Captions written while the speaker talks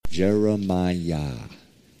Jeremiah,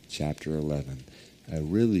 chapter 11. A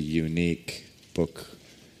really unique book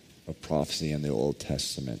of prophecy in the Old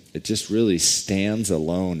Testament. It just really stands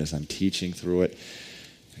alone as I'm teaching through it.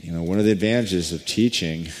 You know, one of the advantages of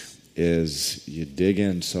teaching is you dig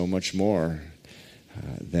in so much more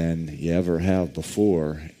than you ever have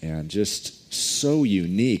before, and just so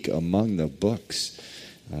unique among the books,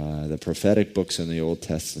 the prophetic books in the Old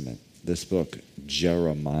Testament. This book,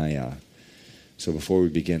 Jeremiah. So before we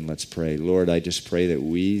begin, let's pray. Lord, I just pray that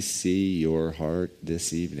we see your heart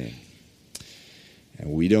this evening,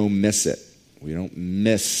 and we don't miss it. We don't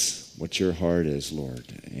miss what your heart is, Lord.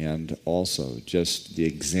 And also just the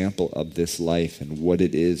example of this life and what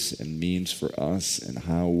it is and means for us and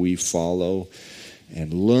how we follow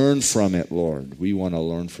and learn from it, Lord. We want to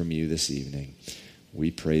learn from you this evening. We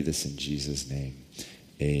pray this in Jesus' name.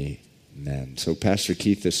 Amen. So Pastor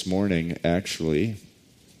Keith this morning, actually,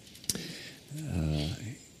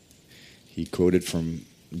 he quoted from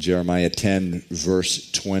Jeremiah 10, verse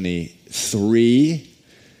 23,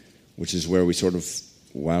 which is where we sort of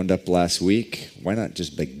wound up last week. Why not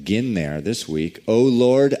just begin there this week? O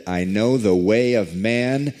Lord, I know the way of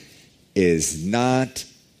man is not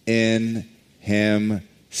in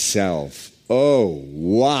himself. Oh,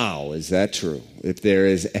 wow, is that true? If there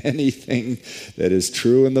is anything that is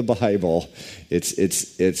true in the Bible, it's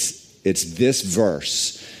this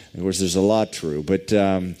verse. Of course, there's a lot true, but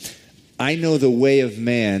I know the way of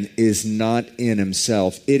man is not in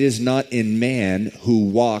himself. It is not in man who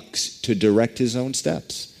walks to direct his own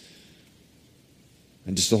steps.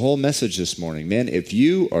 And just the whole message this morning, man, if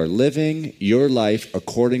you are living your life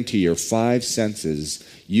according to your five senses,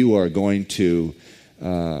 you are going to,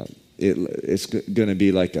 it's going to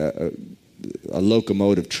be like a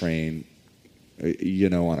locomotive train,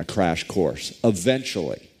 on a crash course.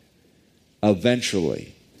 Eventually,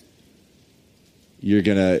 you're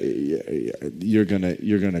gonna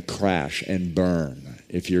crash and burn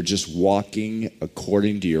if you're just walking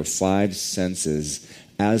according to your five senses,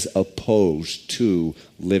 as opposed to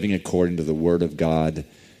living according to the Word of God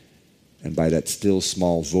and by that still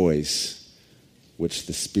small voice which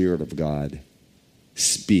the Spirit of God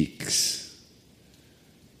speaks.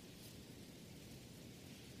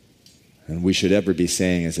 And we should ever be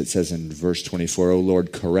saying, as it says in verse 24, O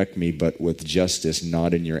Lord, correct me, but with justice,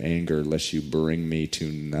 not in your anger, lest you bring me to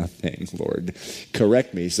nothing, Lord.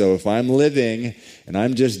 Correct me. So if I'm living and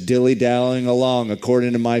I'm just dilly-dallying along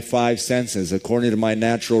according to my five senses, according to my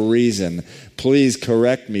natural reason, please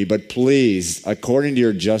correct me, but please, according to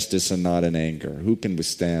your justice and not in anger. Who can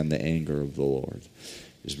withstand the anger of the Lord?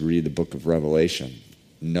 Just read the book of Revelation.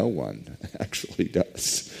 No one actually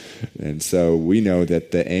does. And so we know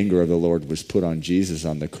that the anger of the Lord was put on Jesus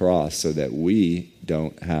on the cross so that we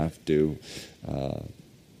don't have to,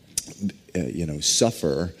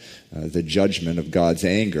 suffer the judgment of God's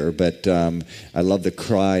anger. But I love the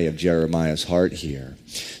cry of Jeremiah's heart here.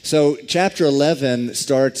 So chapter 11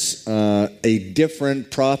 starts a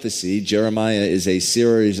different prophecy. Jeremiah is a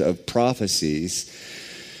series of prophecies.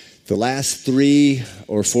 The last 3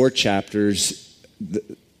 or 4 chapters,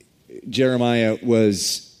 Jeremiah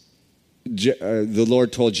the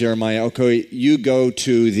Lord told Jeremiah, okay, you go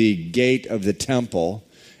to the gate of the temple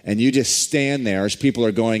and you just stand there as people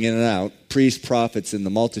are going in and out, priests, prophets, and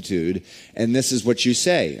the multitude, and this is what you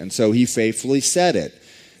say. And so he faithfully said it.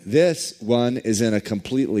 This one is in a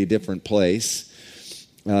completely different place.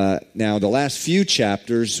 Now, the last few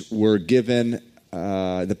chapters were given,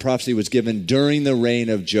 the prophecy was given during the reign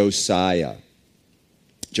of Josiah.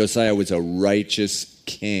 Josiah was a righteous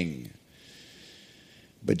king.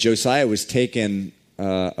 But Josiah was taken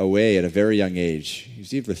away at a very young age. He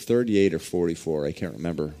was either 38 or 44. I can't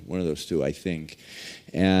remember. One of those two, I think.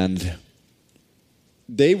 And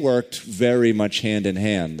they worked very much hand in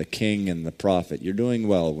hand, the king and the prophet. You're doing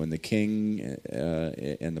well when the king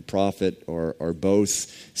and the prophet are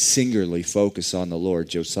both singularly focused on the Lord.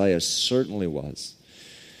 Josiah certainly was.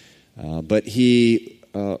 But he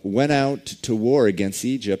went out to war against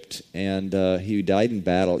Egypt, and he died in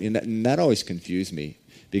battle. And that always confused me,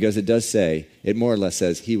 because it does say, it more or less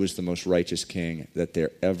says, he was the most righteous king that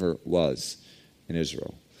there ever was in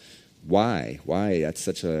Israel. Why? Why at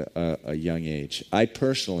such a young age? I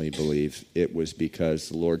personally believe it was because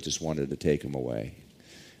the Lord just wanted to take him away,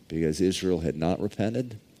 because Israel had not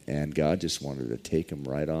repented, and God just wanted to take him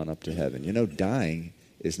right on up to heaven. Dying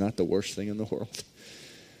is not the worst thing in the world.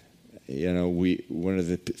 One of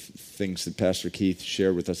the things that Pastor Keith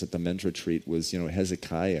shared with us at the men's retreat was,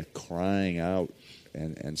 Hezekiah crying out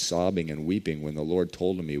and sobbing and weeping when the Lord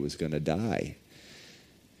told him he was going to die.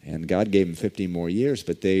 And God gave him 50 more years,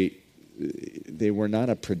 but they they were not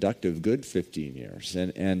a productive, good 15 years.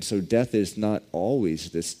 And so death is not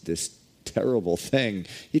always this terrible thing.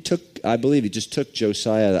 I believe he just took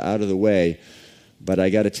Josiah out of the way. But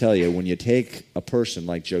I got to tell you, when you take a person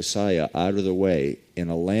like Josiah out of the way in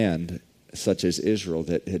a land such as Israel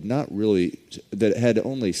that had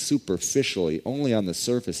only superficially, only on the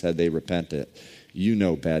surface had they repented, you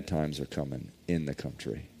know bad times are coming in the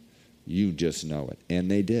country. You just know it.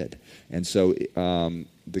 And they did. And so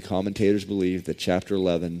the commentators believe that chapter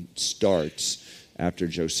 11 starts after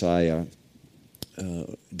Josiah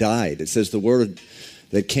died. It says the word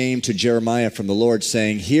that came to Jeremiah from the Lord,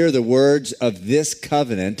 saying, "Hear the words of this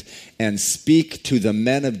covenant and speak to the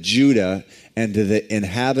men of Judah and to the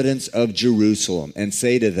inhabitants of Jerusalem, and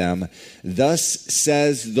say to them, Thus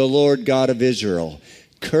says the Lord God of Israel,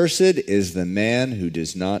 Cursed is the man who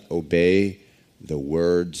does not obey the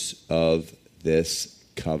words of this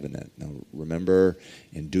covenant." Now remember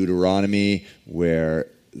in Deuteronomy where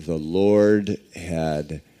the Lord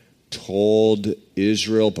had told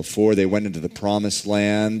Israel before they went into the promised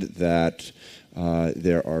land that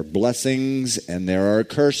there are blessings and there are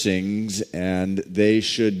cursings, and they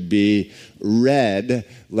should be read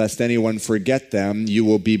lest anyone forget them. You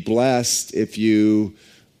will be blessed if you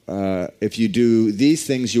do these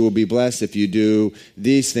things, you will be blessed. If you do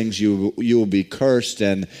these things, you will be cursed.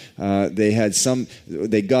 And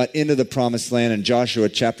they got into the promised land in Joshua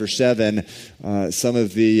chapter 7. Some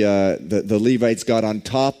of the Levites got on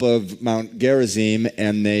top of Mount Gerizim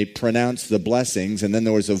and they pronounced the blessings. And then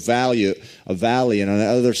there was a valley, and on the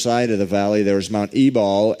other side of the valley there was Mount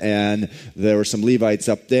Ebal, and there were some Levites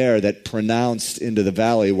up there that pronounced into the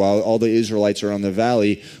valley while all the Israelites are on the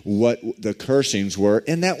valley what the cursings were.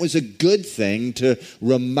 And that was a good thing to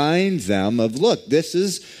remind them of, look, this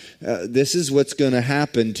is what's going to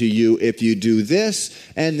happen to you if you do this,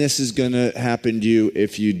 and this is going to happen to you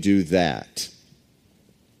if you do that.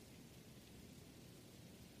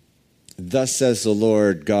 Thus says the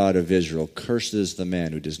Lord God of Israel, cursed is the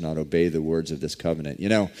man who does not obey the words of this covenant. You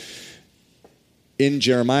know, in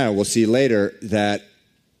Jeremiah, we'll see later that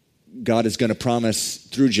God is going to promise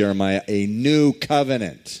through Jeremiah a new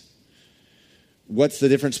covenant. What's the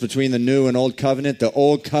difference between the new and old covenant? The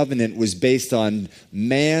old covenant was based on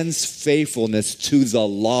man's faithfulness to the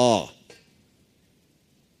law.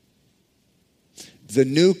 The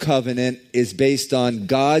new covenant is based on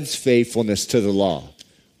God's faithfulness to the law.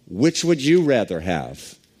 Which would you rather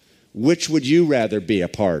have? Which would you rather be a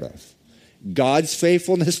part of? God's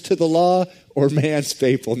faithfulness to the law or man's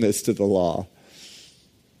faithfulness to the law?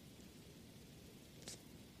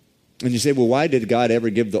 And you say, well, why did God ever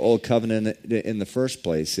give the old covenant in the first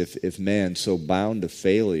place if man's so bound to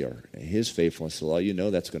failure, his faithfulness to the law, you know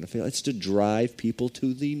that's going to fail. It's to drive people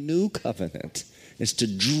to the new covenant. It's to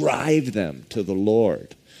drive them to the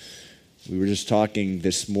Lord. We were just talking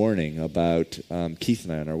this morning about, Keith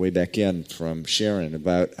and I on our way back in from Sharon,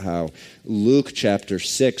 about how Luke chapter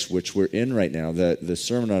 6, which we're in right now, the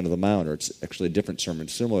Sermon on the Mount, or it's actually a different sermon,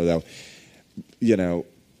 similar though, you know,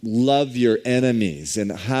 love your enemies,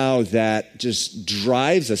 and how that just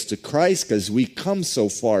drives us to Christ because we come so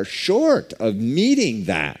far short of meeting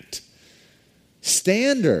that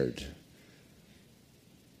standard.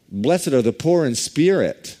 Blessed are the poor in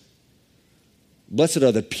spirit. Blessed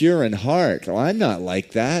are the pure in heart. Oh, I'm not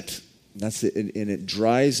like that. That's it, and it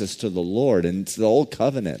drives us to the Lord. And it's the old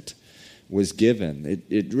covenant was given.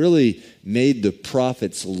 It really made the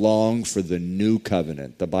prophets long for the new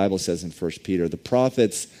covenant. The Bible says in 1 Peter, the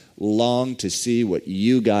prophets long to see what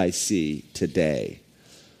you guys see today.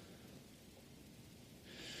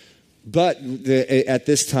 But at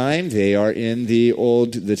this time, they are in the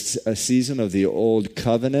season of the old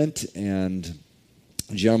covenant, and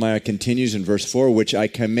Jeremiah continues in verse 4, which I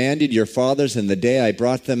commanded your fathers in the day I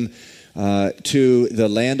brought them to the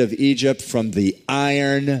land of Egypt from the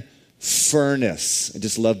iron furnace. I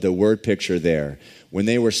just love the word picture there. When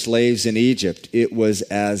they were slaves in Egypt, it was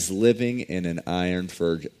as living in an iron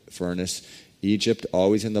furnace. Egypt,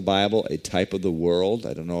 always in the Bible, a type of the world.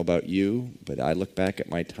 I don't know about you, but I look back at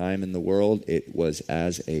my time in the world, it was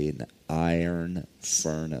as an iron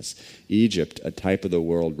furnace. Egypt, a type of the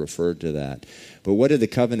world, referred to that. But what did the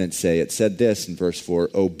covenant say? It said this in verse 4,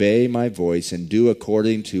 obey my voice and do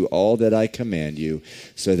according to all that I command you,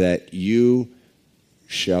 so that you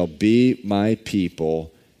shall be my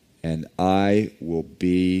people, and I will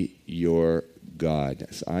be your God.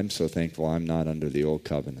 I'm so thankful I'm not under the old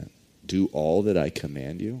covenant. Do all that I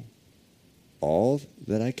command you. All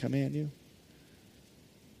that I command you.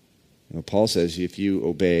 You know, Paul says if you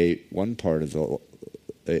obey one part of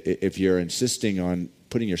if you're insisting on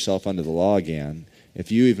putting yourself under the law again,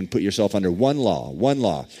 If you even put yourself under one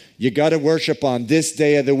law, you got to worship on this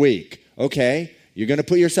day of the week. Okay, you're going to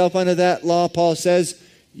put yourself under that law, Paul says,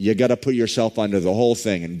 you got to put yourself under the whole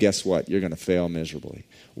thing, and guess what? You're going to fail miserably.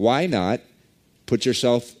 Why not put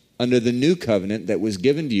yourself under the new covenant that was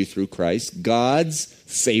given to you through Christ, God's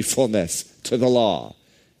faithfulness to the law?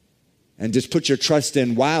 And just put your trust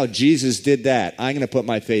in, wow, Jesus did that. I'm going to put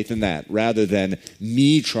my faith in that, rather than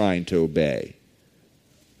me trying to obey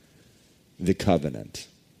the covenant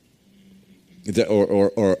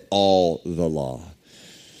or all the law.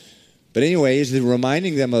 But anyways,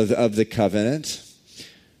 reminding them of the covenant.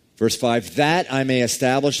 Verse 5, that I may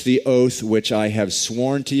establish the oath which I have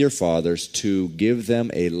sworn to your fathers, to give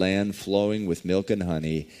them a land flowing with milk and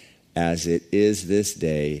honey, as it is this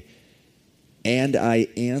day. And I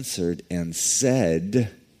answered and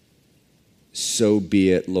said, so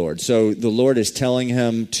be it, Lord. So the Lord is telling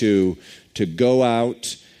him to go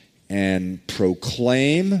out and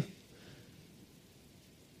proclaim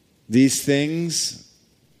these things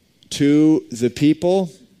to the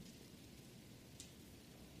people.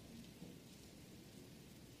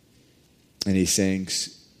 And he's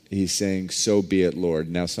saying, so be it, Lord.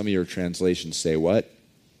 Now, some of your translations say what?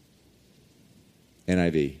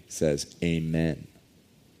 NIV says, amen.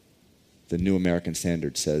 The New American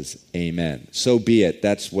Standard says, amen. So be it.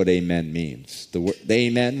 That's what amen means. The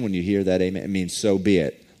amen, when you hear that amen, it means so be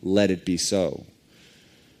it. Let it be so.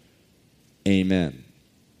 Amen.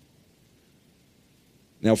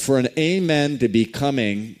 Now, for an amen to be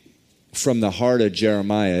coming from the heart of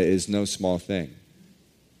Jeremiah is no small thing.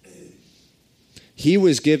 He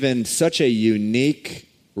was given such a unique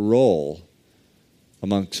role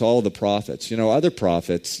amongst all the prophets. Other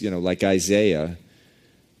prophets, like Isaiah,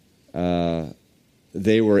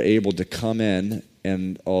 they were able to come in,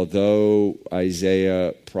 and although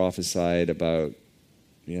Isaiah prophesied about,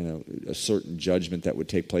 a certain judgment that would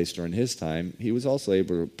take place during his time, he was also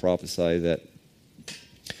able to prophesy that,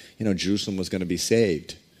 Jerusalem was going to be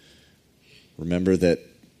saved. Remember that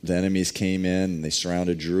the enemies came in and they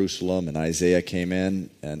surrounded Jerusalem, and Isaiah came in,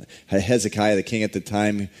 and Hezekiah, the king at the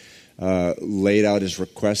time, laid out his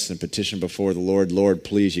requests and petition before the Lord. Lord,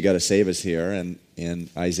 please, you got to save us here. And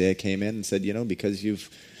Isaiah came in and said, because you've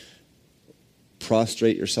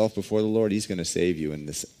prostrate yourself before the Lord, he's going to save you.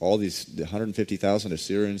 And all these 150,000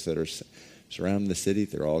 Assyrians that are surrounding the city,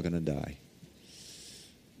 they're all going to die.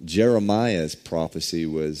 Jeremiah's prophecy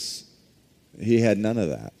was, he had none of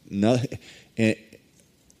that.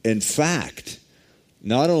 In fact,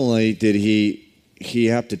 not only did he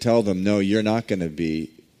have to tell them, no, you're not going to be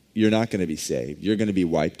saved. You're going to be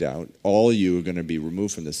wiped out. All you are going to be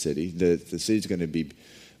removed from the city. The city's going to be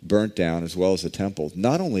burnt down, as well as the temple.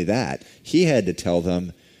 Not only that, he had to tell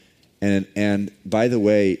them, and by the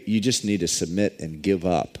way, you just need to submit and give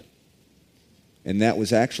up. And that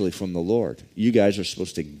was actually from the Lord. You guys are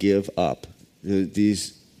supposed to give up.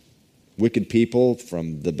 These wicked people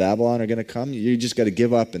from the Babylon are going to come. You just got to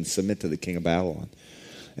give up and submit to the king of Babylon.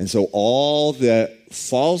 And so all the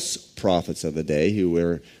false prophets of the day, who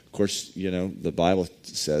were, of course, the Bible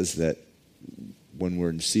says that when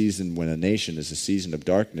a nation is a season of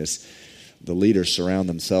darkness, the leaders surround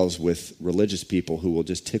themselves with religious people who will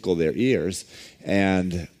just tickle their ears.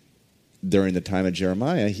 And during the time of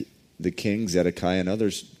Jeremiah, the king, Zedekiah, and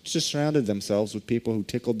others just surrounded themselves with people who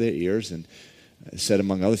tickled their ears and said,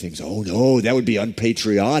 among other things, oh no, that would be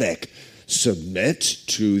unpatriotic. Submit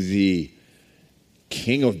to the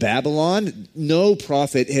king of Babylon? No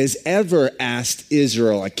prophet has ever asked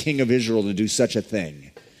Israel, a king of Israel, to do such a thing.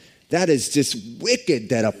 That is just wicked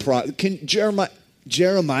that a prophet.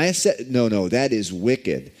 Jeremiah said, no, that is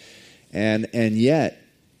wicked. And yet,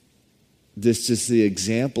 this is the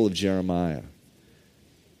example of Jeremiah,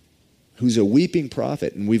 who's a weeping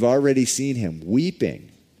prophet, and we've already seen him weeping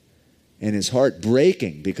and his heart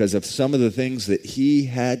breaking because of some of the things that he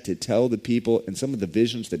had to tell the people and some of the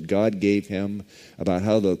visions that God gave him about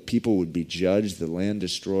how the people would be judged, the land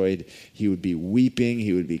destroyed. He would be weeping,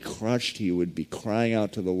 he would be crushed, he would be crying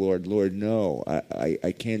out to the Lord, Lord, no,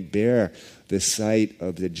 I can't bear the sight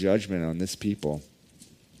of the judgment on this people.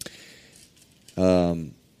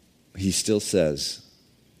 He still says,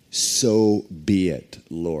 so be it,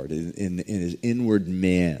 Lord, in his inward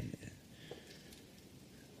man.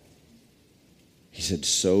 He said,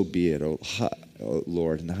 so be it, oh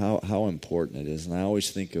Lord, and how important it is. And I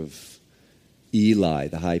always think of Eli,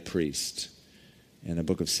 the high priest, in the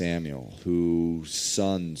book of Samuel, whose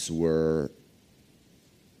sons were,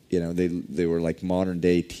 they were like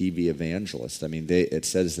modern-day TV evangelists. I mean, it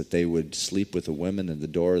says that they would sleep with the women in the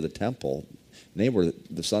door of the temple. And they were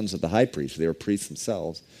the sons of the high priest. They were priests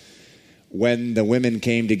themselves. when the women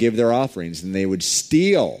came to give their offerings, and they would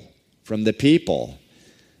steal from the people.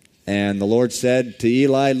 And the Lord said to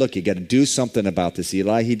Eli, look, you got to do something about this,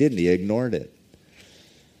 Eli. He didn't. He ignored it.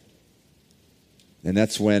 And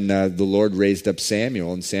that's when the Lord raised up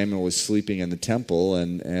Samuel, and Samuel was sleeping in the temple,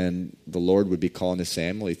 and the Lord would be calling to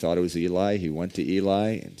Samuel. He thought it was Eli. He went to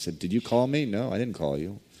Eli and said, did you call me? No, I didn't call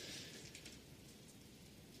you.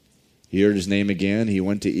 He heard his name again. He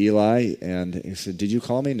went to Eli, and he said, did you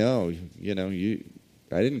call me? No,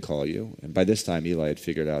 I didn't call you. And by this time, Eli had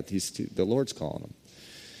figured out the Lord's calling him.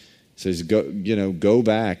 He says, go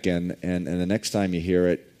back, and the next time you hear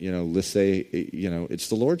it, let's say, it's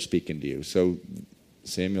the Lord speaking to you. So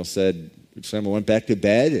Samuel went back to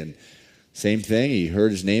bed, and same thing. He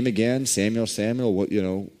heard his name again. Samuel,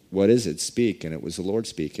 what is it? Speak. And it was the Lord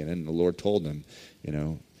speaking. And the Lord told him,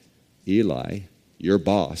 Eli, your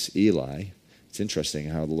boss, Eli. It's interesting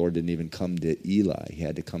how the Lord didn't even come to Eli. He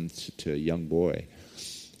had to come to a young boy.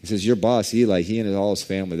 He says, your boss, Eli, he and all his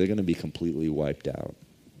family, they're going to be completely wiped out.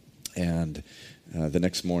 And the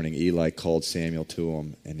next morning, Eli called Samuel to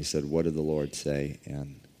him, and he said, what did the Lord say?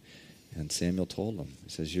 And Samuel told him. He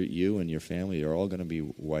says, you and your family, you're all going to be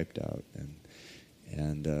wiped out.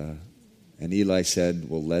 And Eli said,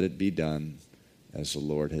 well, let it be done as the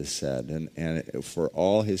Lord has said. And for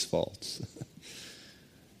all his faults,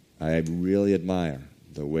 I really admire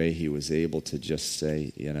the way he was able to just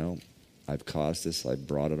say, I've caused this. I've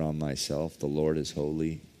brought it on myself. The Lord is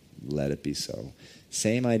holy. Let it be so.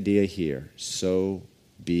 Same idea here. So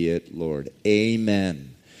be it, Lord.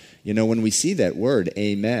 Amen. When we see that word,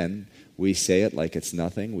 amen, we say it like it's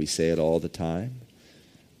nothing. We say it all the time.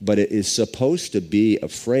 But it is supposed to be a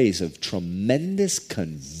phrase of tremendous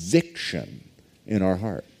conviction in our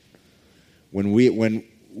heart. When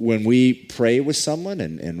we pray with someone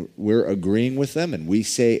and we're agreeing with them and we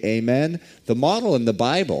say amen, the model in the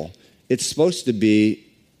Bible, it's supposed to be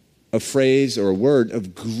a phrase or a word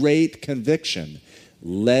of great conviction.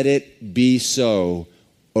 Let it be so,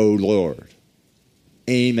 O Lord.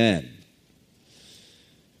 Amen.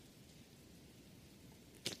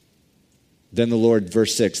 Then the Lord,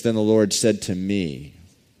 verse 6, then the Lord said to me,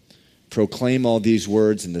 proclaim all these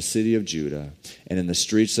words in the city of Judah and in the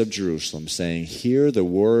streets of Jerusalem, saying, hear the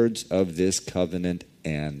words of this covenant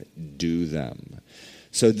and do them.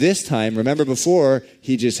 So this time, remember before,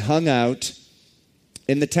 he just hung out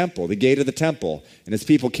in the temple, the gate of the temple, and his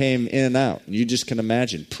people came in and out. And you just can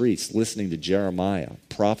imagine priests listening to Jeremiah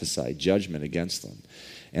prophesy judgment against them.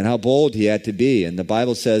 And how bold he had to be. And the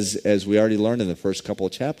Bible says, as we already learned in the first couple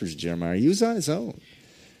of chapters of Jeremiah, he was on his own.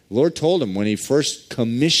 The Lord told him when he first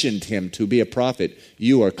commissioned him to be a prophet,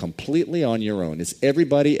 you are completely on your own. It's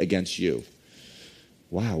everybody against you.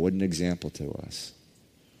 Wow, what an example to us.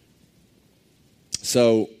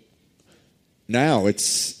 So now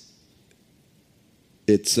it's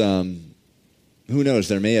who knows,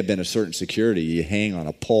 there may have been a certain security you hang on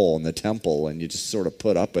a pole in the temple and you just sort of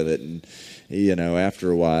put up with it, and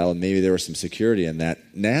after a while, and maybe there was some security in that.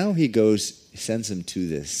 Now he sends him to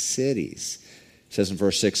the cities. It says in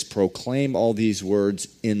verse 6, proclaim all these words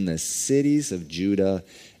in the cities of Judah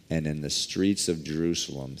and in the streets of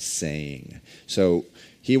Jerusalem, saying. So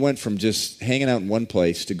he went from just hanging out in one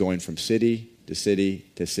place to going from city to city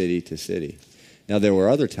to city to city. Now, there were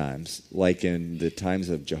other times, like in the times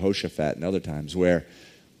of Jehoshaphat and other times, where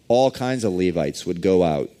all kinds of Levites would go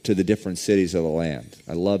out to the different cities of the land.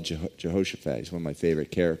 I love Jehoshaphat. He's one of my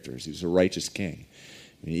favorite characters. He was a righteous king.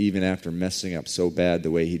 I mean, even after messing up so bad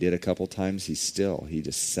the way he did a couple times, he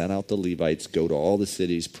just sent out the Levites, go to all the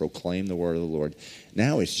cities, proclaim the word of the Lord.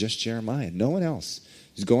 Now it's just Jeremiah, no one else.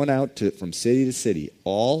 He's going out from city to city,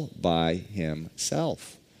 all by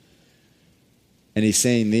himself. And he's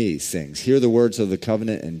saying these things. Hear the words of the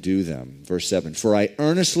covenant and do them. Verse 7, for I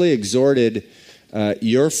earnestly exhorted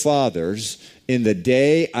your fathers in the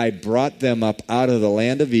day I brought them up out of the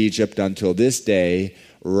land of Egypt until this day,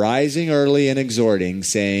 rising early and exhorting,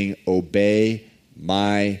 saying, obey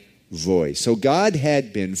my voice. So God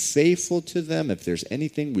had been faithful to them. If there's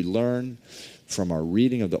anything we learn from our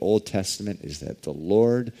reading of the Old Testament, is that the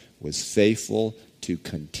Lord was faithful to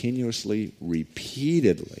continuously,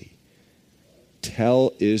 repeatedly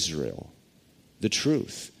tell Israel the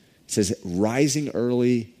truth. It says, rising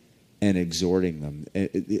early and exhorting them.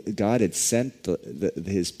 God had sent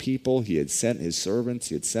his people. He had sent his servants.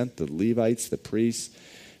 He had sent the Levites, the priests,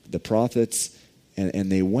 the prophets,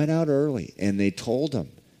 and they went out early, and they told them,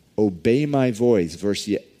 obey my voice. Verse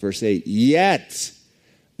 8, yet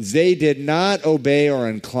they did not obey or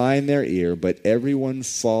incline their ear, but everyone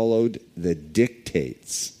followed the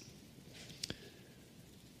dictates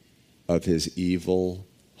of his evil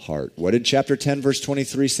heart. What did chapter 10, verse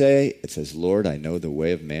 23 say? It says, Lord, I know the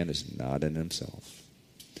way of man is not in himself.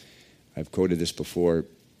 I've quoted this before.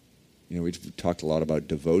 We've talked a lot about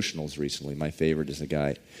devotionals recently. My favorite is a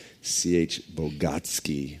guy, C.H.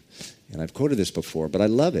 Bogatsky. And I've quoted this before, but I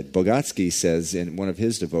love it. Bogatsky says in one of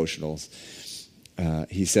his devotionals,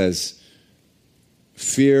 he says,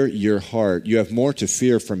 fear your heart. You have more to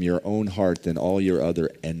fear from your own heart than all your other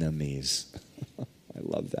enemies. I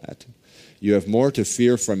love that. You have more to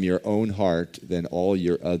fear from your own heart than all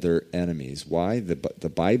your other enemies. Why?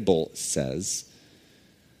 The Bible says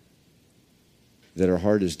that our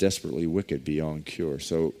heart is desperately wicked beyond cure.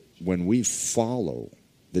 So when we follow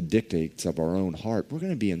the dictates of our own heart, we're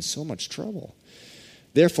going to be in so much trouble.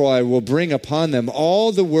 Therefore, I will bring upon them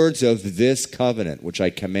all the words of this covenant, which I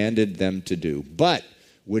commanded them to do, but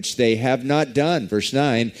which they have not done. Verse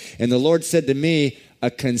 9, and the Lord said to me,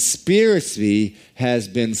 a conspiracy has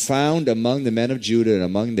been found among the men of Judah and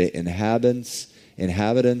among the inhabitants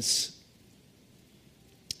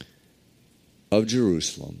of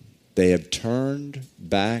Jerusalem. They have turned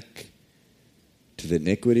back to the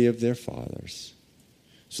iniquity of their fathers.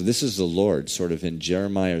 So this is the Lord, sort of in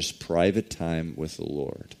Jeremiah's private time with the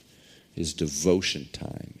Lord, his devotion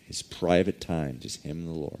time, his private time, just him and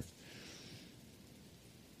the Lord.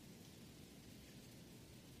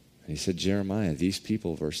 And he said, Jeremiah, these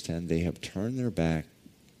people, verse 10, they have turned their back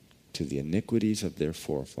to the iniquities of their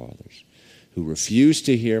forefathers, who refused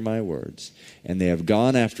to hear my words, and they have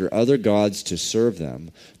gone after other gods to serve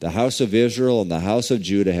them. The house of Israel and the house of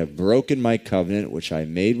Judah have broken my covenant, which I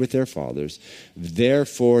made with their fathers.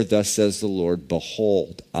 Therefore, thus says the Lord,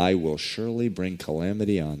 behold, I will surely bring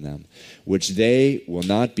calamity on them, which they will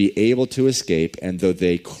not be able to escape, and though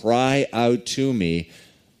they cry out to me,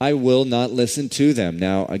 I will not listen to them.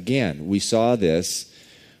 Now, again, we saw this.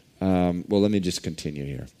 Let me just continue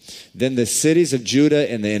here. Then the cities of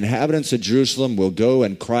Judah and the inhabitants of Jerusalem will go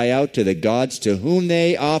and cry out to the gods to whom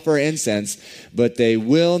they offer incense, but they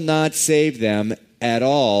will not save them at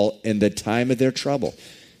all in the time of their trouble.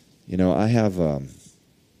 I have a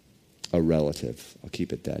relative, I'll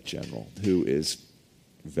keep it that general, who is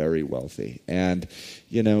very wealthy. And,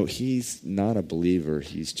 he's not a believer.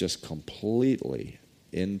 He's just completely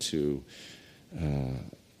into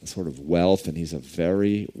sort of wealth, and he's a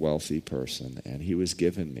very wealthy person. And he was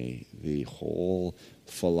giving me the whole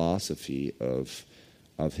philosophy of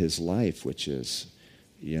his life, which is,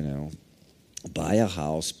 buy a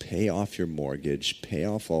house, pay off your mortgage, pay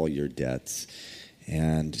off all your debts,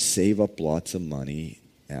 and save up lots of money.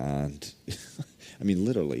 And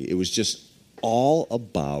literally, it was just all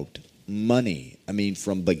about money.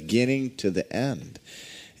 From beginning to the end.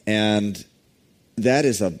 And that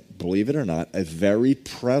is, believe it or not, a very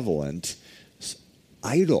prevalent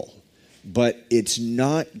idol. But it's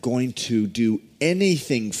not going to do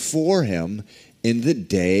anything for him in the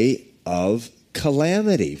day of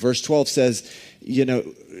calamity. Verse 12 says,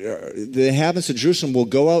 the inhabitants of Jerusalem will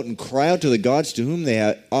go out and cry out to the gods to whom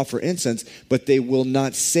they offer incense, but they will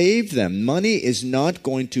not save them. Money is not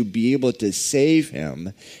going to be able to save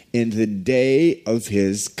him in the day of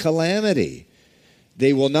his calamity.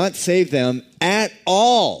 They will not save them at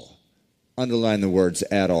all. Underline the words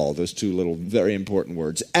 "at all," those two little very important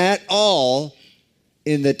words. At all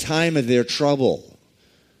in the time of their trouble.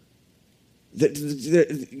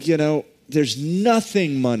 There's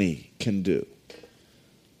nothing money can do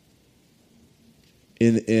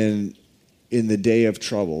in the day of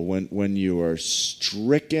trouble, when you are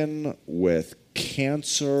stricken with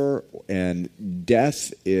cancer and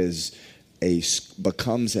death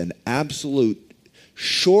becomes an absolute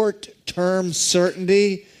short-term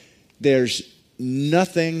certainty. There's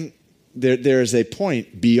nothing, there is a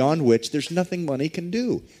point beyond which there's nothing money can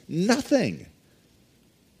do. Nothing.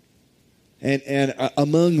 And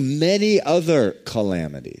among many other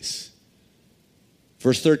calamities.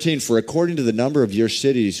 Verse 13, for according to the number of your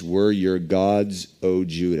cities were your gods, O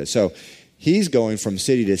Judah. So he's going from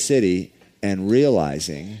city to city and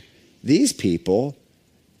realizing these people,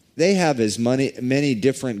 they have as many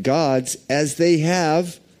different gods as they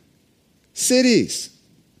have cities.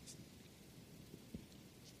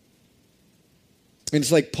 And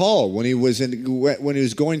it's like Paul when he was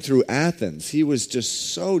going through Athens. He was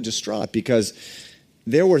just so distraught because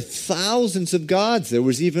there were thousands of gods. There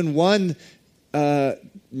was even one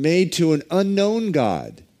made to an unknown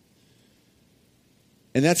god.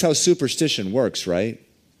 And that's how superstition works, right?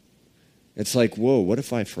 It's like, whoa, what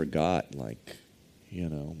if I forgot, my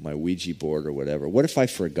Ouija board or whatever? What if I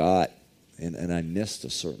forgot and I missed a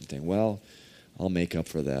certain thing? Well, I'll make up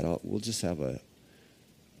for that. We'll just have a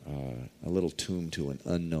little tomb to an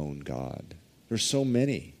unknown God. There's so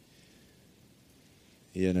many.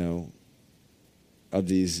 you know, of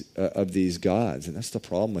these gods. And that's the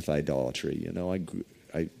problem with idolatry. You know, I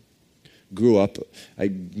grew up, I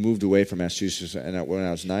moved away from Massachusetts when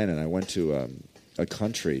I was 9, and I went to a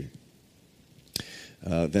country,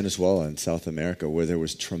 Venezuela in South America, where there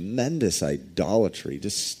was tremendous idolatry,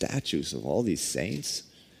 just statues of all these saints.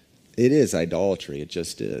 It is idolatry. It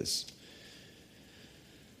just is.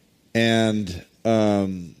 And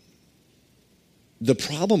the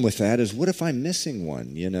problem with that is, what if I'm missing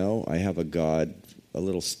one? You know, I have a god, a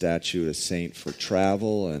little statue, a saint for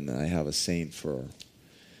travel, and I have a saint for,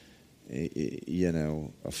 you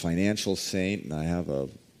know, a financial saint, and I have a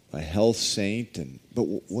health saint. But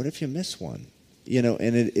what if you miss one? You know,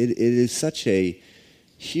 and it is such a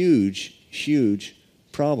huge, huge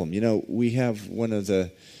problem. You know, we have one of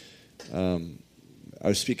the, I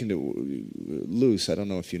was speaking to Luce. I don't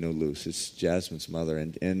know if you know Luce. It's Jasmine's mother,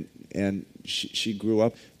 and she grew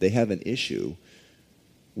up. They have an issue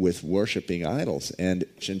with worshiping idols, and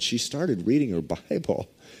she started reading her Bible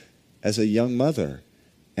as a young mother,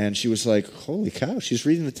 and she was like, "Holy cow!" She's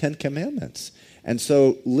reading the 10 Commandments, and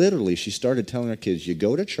so literally she started telling her kids, "You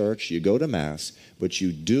go to church, you go to mass, but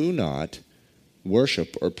you do not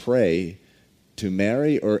worship or pray to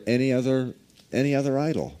Mary or any other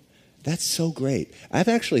idol." That's so great. I've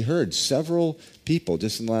actually heard several people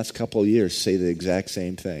just in the last couple of years say the exact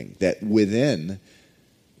same thing, that within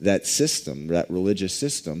that system, that religious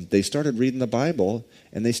system, they started reading the Bible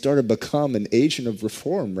and they started to become an agent of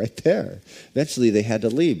reform right there. Eventually they had to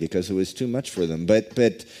leave because it was too much for them. But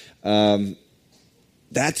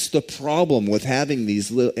that's the problem with having these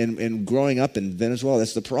little, and growing up in Venezuela,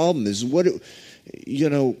 that's the problem is what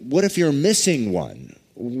if you're missing one?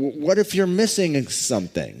 What if you're missing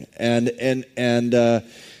something? And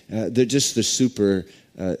they're just the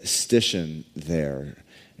superstition there.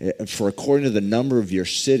 For according to the number of your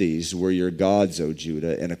cities were your gods, O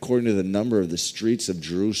Judah, and according to the number of the streets of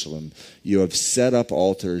Jerusalem, you have set up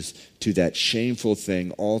altars to that shameful thing,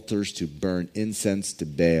 altars to burn incense to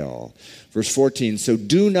Baal. Verse 14, so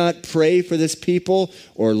do not pray for this people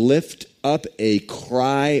or lift up a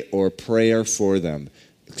cry or prayer for them.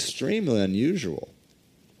 Extremely unusual.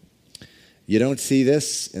 You don't see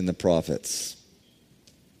this in the prophets.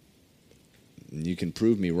 You can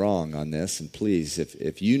prove me wrong on this, and please,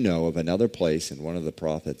 if you know of another place in one of the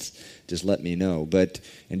prophets, just let me know. But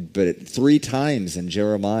 3 times in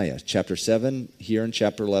Jeremiah, chapter 7, here in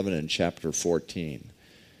chapter 11, and chapter 14.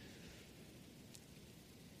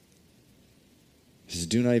 He says,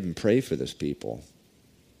 do not even pray for this people.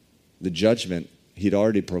 The judgment, he'd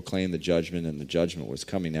already proclaimed the judgment, and the judgment was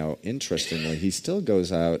coming. Now, interestingly, he still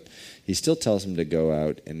goes out, he still tells them to go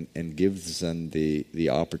out and gives them the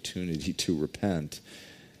opportunity to repent,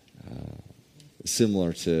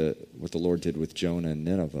 similar to what the Lord did with Jonah and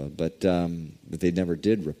Nineveh, but they never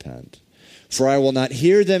did repent. For I will not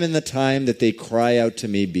hear them in the time that they cry out to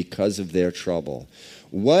me because of their trouble.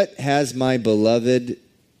 What has my beloved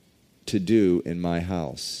to do in my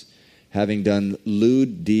house? Having done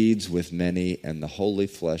lewd deeds with many, and the holy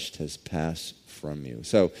flesh has passed from you.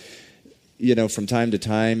 So, from time to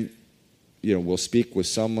time, we'll speak with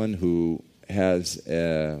someone who has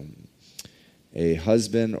a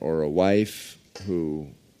husband or a wife who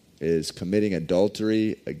is committing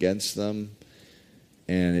adultery against them,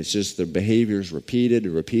 and it's just their behaviors repeated,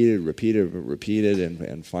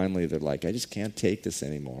 and finally they're like, I just can't take this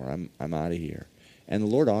anymore. I'm out of here. And the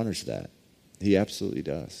Lord honors that. He absolutely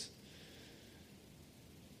does.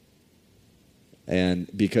 And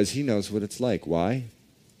because he knows what it's like. Why?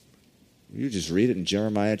 You just read it in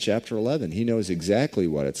Jeremiah chapter 11. He knows exactly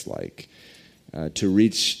what it's like to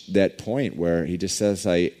reach that point where he just says,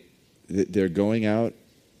 they're going out,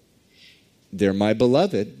 they're my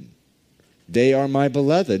beloved, they are my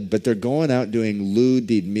beloved, but they're going out doing lewd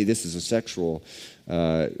deed. This is a sexual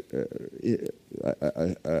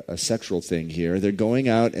thing here. They're going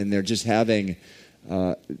out and they're just having,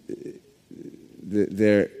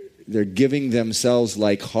 they're giving themselves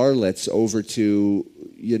like harlots over to,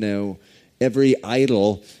 every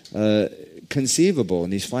idol conceivable.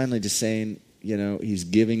 And he's finally just saying, he's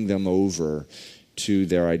giving them over to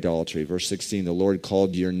their idolatry. Verse 16, the Lord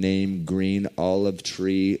called your name green olive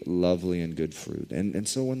tree, lovely and good fruit. And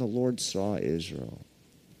so when the Lord saw Israel,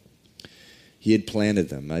 he had planted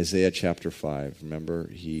them. Isaiah chapter 5, remember,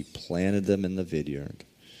 he planted them in the vineyard.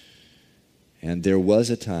 And there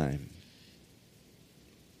was a time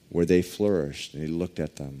where they flourished, and he looked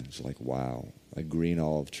at them and was like, wow, a green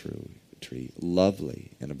olive tree,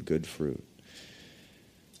 lovely and of good fruit.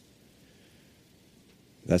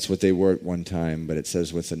 That's what they were at one time, but it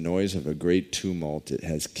says, with the noise of a great tumult, it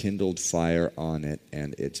has kindled fire on it,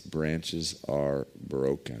 and its branches are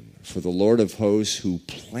broken. For the Lord of hosts, who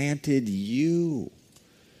planted you,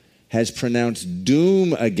 has pronounced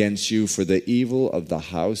doom against you for the evil of the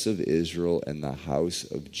house of Israel and the house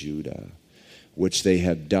of Judah, which they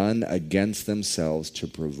have done against themselves to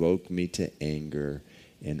provoke me to anger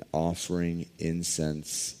in offering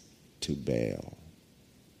incense to Baal.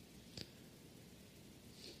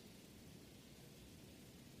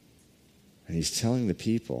 And he's telling the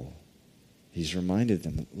people, he's reminded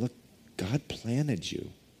them, look, God planted you.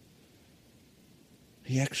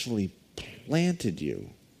 He actually planted you.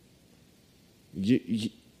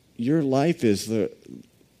 Your life is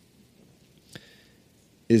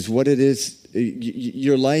what it is.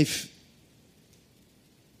 Your life,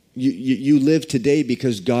 you live today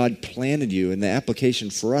because God planted you. And the application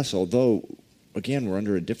for us, although, again, we're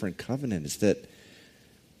under a different covenant, is that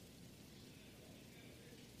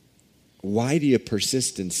why do you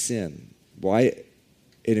persist in sin? Why?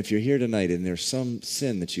 And if you're here tonight and there's some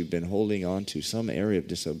sin that you've been holding on to, some area of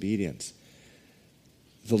disobedience,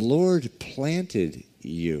 the Lord planted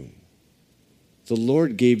you. The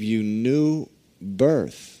Lord gave you new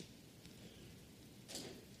birth.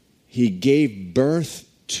 He gave birth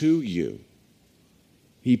to you.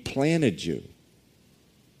 He planted you.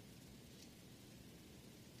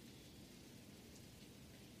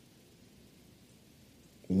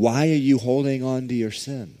 Why are you holding on to your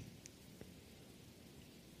sin?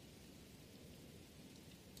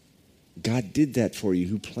 God did that for you,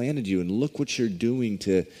 who planted you, and look what you're doing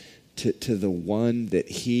to the one that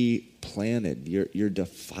he planted. You're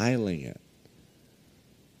defiling it.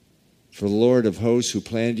 For the Lord of hosts, who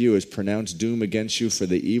planted you, has pronounced doom against you for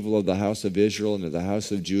the evil of the house of Israel and of the house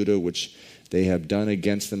of Judah, which they have done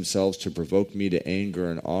against themselves to provoke me to anger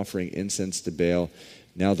and offering incense to Baal.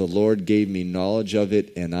 Now the Lord gave me knowledge of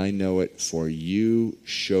it, and I know it, for you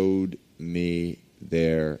showed me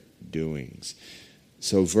their doings.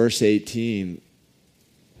 So verse 18,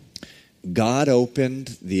 God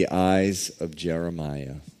opened the eyes of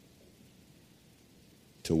Jeremiah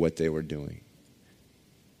to what they were doing.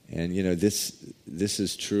 And you know, this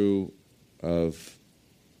is true of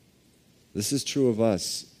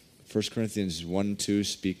us. 1 Corinthians 1:2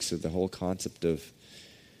 speaks of the whole concept of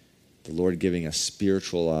the Lord giving us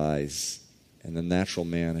spiritual eyes, and the natural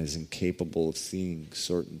man is incapable of seeing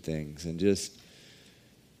certain things. And just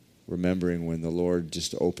remembering when the Lord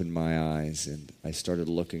just opened my eyes and I started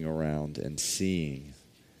looking around and seeing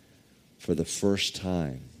for the first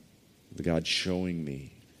time, God showing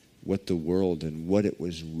me what the world and what it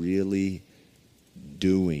was really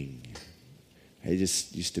doing. I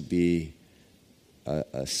just used to be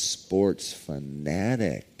a sports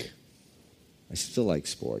fanatic. I still like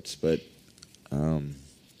sports, but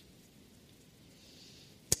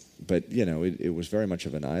you know, it was very much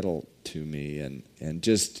of an idol to me, and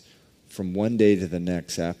just from one day to the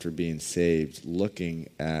next after being saved, looking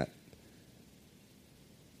at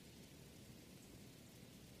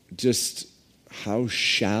just how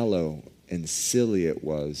shallow and silly it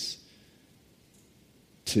was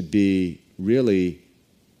to be really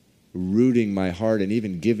rooting my heart and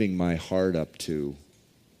even giving my heart up to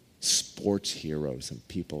sports heroes and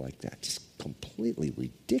people like that. Just completely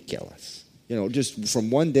ridiculous. You know, just from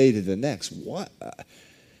one day to the next. What?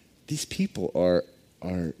 These people are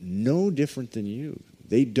no different than you.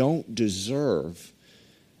 They don't deserve.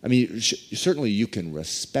 I mean, certainly you can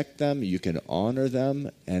respect them, you can honor them,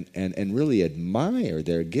 and really admire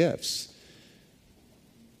their gifts.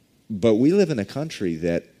 But we live in a country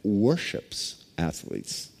that worships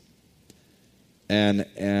athletes. And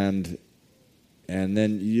then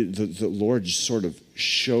the Lord sort of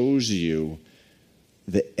shows you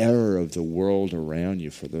the error of the world around you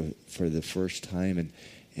for the first time,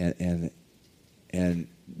 and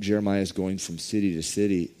Jeremiah is going from city to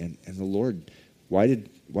city, and the Lord, why did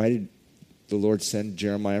the Lord send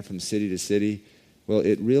Jeremiah from city to city? Well,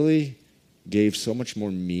 it really gave so much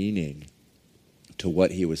more meaning to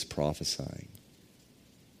what he was prophesying.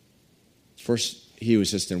 First, he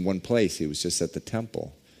was just in one place. He was just at the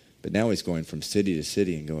temple. But now he's going from city to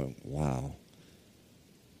city and going, wow,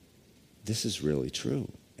 this is really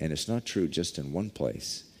true. And it's not true just in one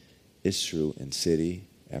place. It's true in city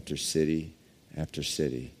after city after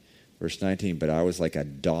city. Verse 19, but I was like a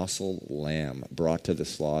docile lamb brought to the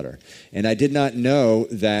slaughter, and I did not know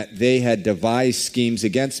that they had devised schemes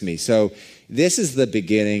against me. So this is the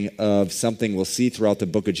beginning of something we'll see throughout the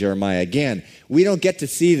book of Jeremiah. Again, we don't get to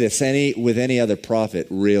see this with any other prophet,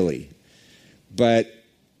 really. But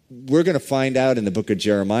we're going to find out in the book of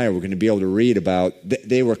Jeremiah, we're going to be able to read about,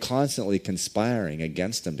 they were constantly conspiring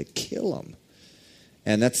against him to kill him.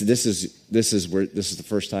 And this is the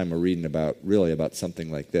first time we're reading about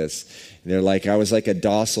something like this. And they're like, I was like a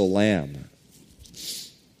docile lamb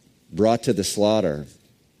brought to the slaughter.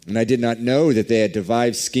 And I did not know that they had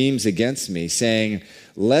devised schemes against me, saying,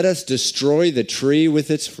 let us destroy the tree with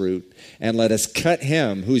its fruit, and let us cut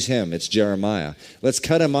him. Who's him? It's Jeremiah. Let's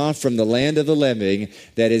cut him off from the land of the living,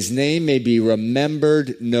 that his name may be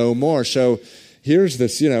remembered no more. So here's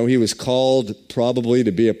this, he was called probably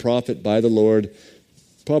to be a prophet by the Lord,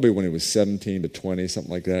 probably when he was 17 to 20,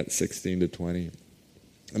 something like that, 16 to 20. I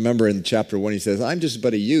remember in chapter 1 he says, I'm just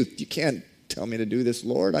but a youth. You can't tell me to do this,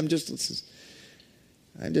 Lord. I'm just this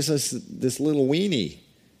little weenie.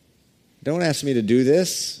 Don't ask me to do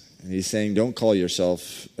this. And he's saying, don't call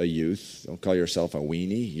yourself a youth. Don't call yourself a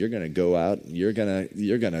weenie. You're going to go out and you're going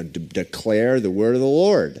to declare the word of the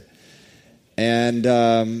Lord. And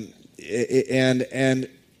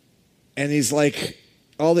he's like,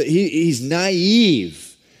 he's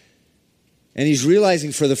naive. And he's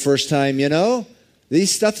realizing for the first time,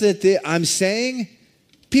 these stuff that I'm saying,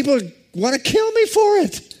 people want to kill me for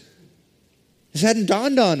it. It hadn't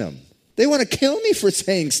dawned on him. They want to kill me for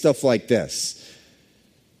saying stuff like this.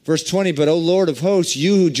 Verse 20, but O Lord of hosts,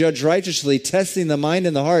 you who judge righteously, testing the mind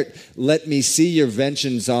and the heart, let me see your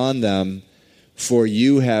vengeance on them, for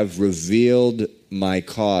you have revealed my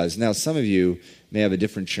cause. Now, some of you may have a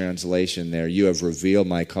different translation there. You have revealed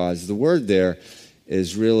my cause. The word there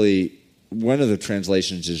is really, one of the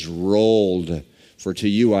translations is rolled. For to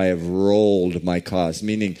you I have rolled my cause,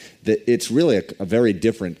 meaning that it's really a very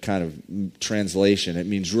different kind of translation. It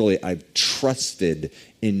means really, I've trusted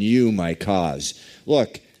in you my cause.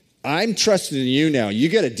 Look, I'm trusting in you now. You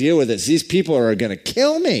got to deal with this. These people are going to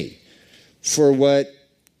kill me for what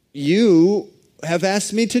you have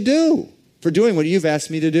asked me to do, for doing what you've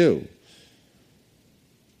asked me to do.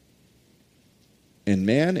 And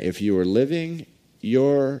man, if you are living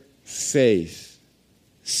your faith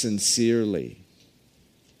sincerely,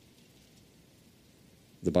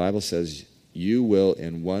 the Bible says you will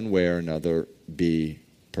in one way or another be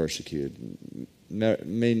persecuted.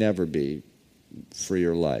 May never be for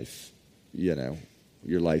your life,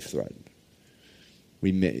 your life threatened.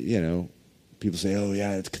 We may, people say, oh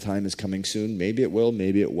yeah, time is coming soon. Maybe it will,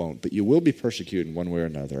 maybe it won't. But you will be persecuted in one way or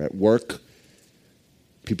another. At work,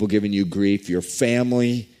 people giving you grief, your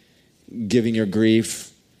family giving your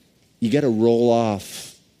grief. You got to roll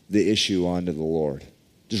off the issue onto the Lord.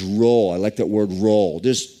 Just roll. I like that word roll.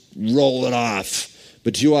 Just roll it off.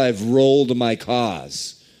 But to you I have rolled my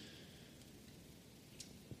cause.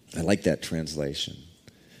 I like that translation.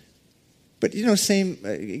 But, for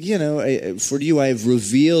you I have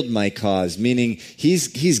revealed my cause, meaning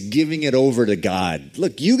he's giving it over to God.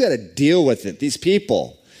 Look, you got to deal with it. These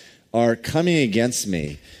people are coming against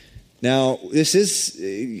me. Now,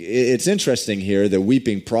 it's interesting here, the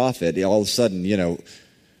weeping prophet, all of a sudden,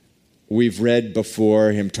 we've read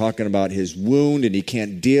before him talking about his wound, and he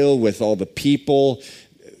can't deal with all the people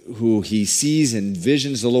who he sees and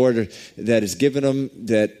visions the Lord that has given him,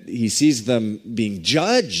 that he sees them being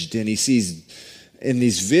judged, and he sees in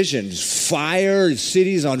these visions fire,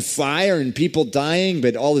 cities on fire, and people dying.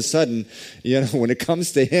 But all of a sudden, when it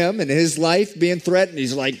comes to him and his life being threatened,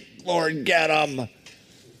 he's like, Lord, get him. Now,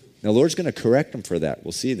 the Lord's going to correct him for that.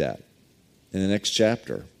 We'll see that in the next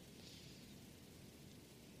chapter.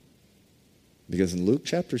 Because in Luke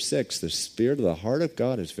chapter 6, the spirit of the heart of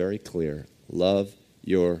God is very clear. Love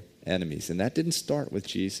your enemies. And that didn't start with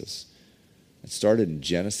Jesus. It started in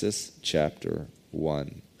Genesis chapter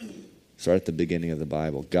 1. Start at the beginning of the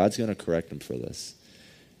Bible. God's going to correct him for this.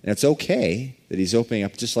 And it's okay that he's opening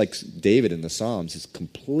up, just like David in the Psalms. It's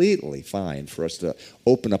completely fine for us to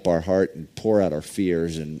open up our heart and pour out our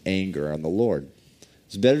fears and anger on the Lord.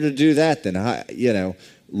 It's better to do that than,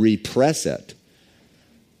 repress it.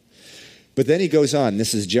 But then he goes on.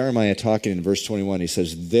 This is Jeremiah talking in verse 21. He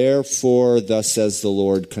says, therefore, thus says the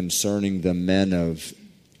Lord concerning the men of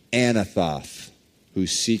Anathoth who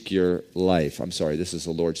seek your life. I'm sorry, this is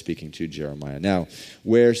the Lord speaking to Jeremiah. Now,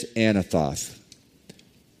 where's Anathoth?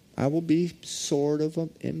 I will be sort of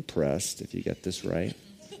impressed if you get this right.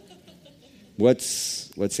 What's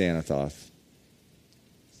Anathoth?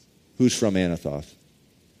 Who's from Anathoth?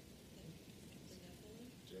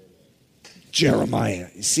 Jeremiah.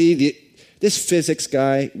 You see, this physics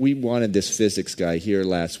guy, we wanted this physics guy here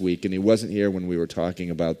last week, and he wasn't here when we were talking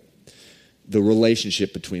about the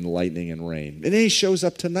relationship between lightning and rain. And then he shows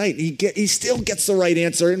up tonight, and he still gets the right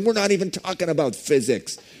answer, and we're not even talking about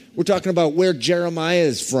physics. We're talking about where Jeremiah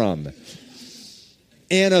is from.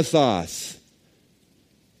 Anathoth.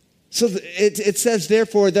 So it says,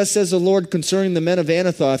 therefore, thus says the Lord concerning the men of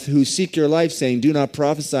Anathoth who seek your life, saying, do not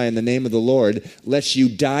prophesy in the name of the Lord, lest you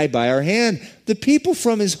die by our hand. The people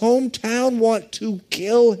from his hometown want to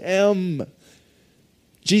kill him.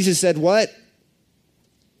 Jesus said what?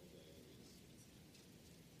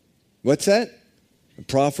 What's that? A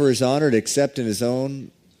prophet is honored except in his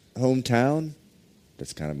own hometown.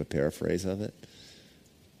 That's kind of a paraphrase of it.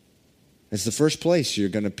 It's the first place you're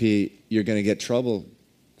going to get trouble,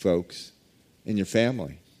 folks, in your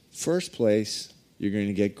family. First place you're going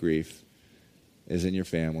to get grief is in your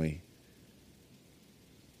family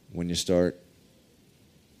when you start,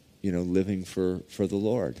 living for the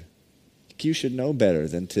Lord. You should know better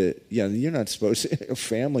than to, you're not supposed to,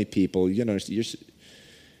 family people, you're not supposed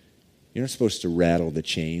to rattle the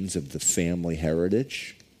chains of the family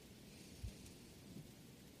heritage.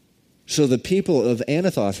 So the people of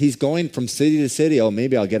Anathoth, he's going from city to city. Oh,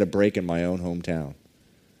 maybe I'll get a break in my own hometown.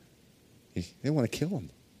 They want to kill him.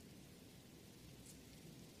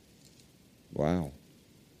 Wow.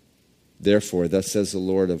 Therefore, thus says the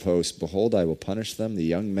Lord of hosts, behold, I will punish them. The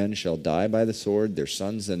young men shall die by the sword. Their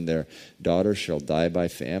sons and their daughters shall die by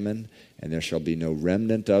famine. And there shall be no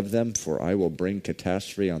remnant of them, for I will bring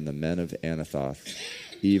catastrophe on the men of Anathoth,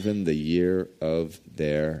 even the year of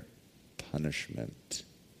their punishment.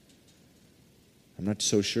 I'm not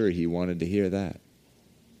so sure he wanted to hear that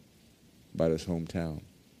about his hometown.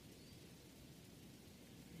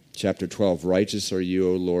 Chapter 12, righteous are you,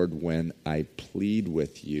 O Lord, when I plead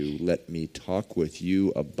with you. Let me talk with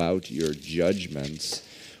you about your judgments.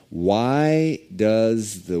 Why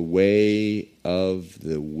does the way of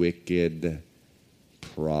the wicked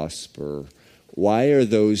prosper? Why are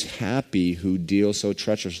those happy who deal so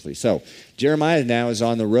treacherously? So, Jeremiah now is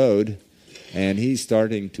on the road, and he's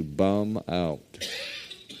starting to bum out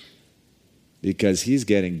because he's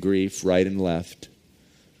getting grief right and left.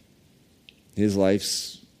 His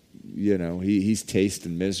life's, he's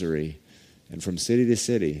tasting misery. And from city to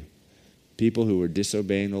city, people who are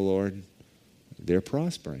disobeying the Lord, they're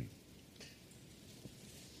prospering.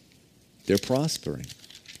 They're prospering.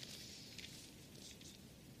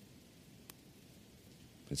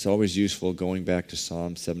 It's always useful going back to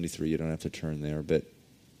Psalm 73. You don't have to turn there, but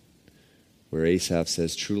where Asaph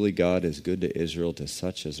says, truly God is good to Israel, to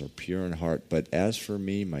such as are pure in heart. But as for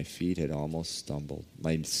me, my feet had almost stumbled.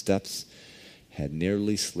 My steps had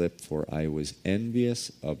nearly slipped, for I was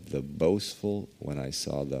envious of the boastful when I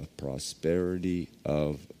saw the prosperity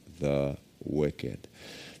of the wicked.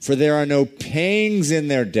 For there are no pangs in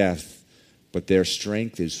their death, but their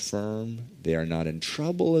strength is firm. They are not in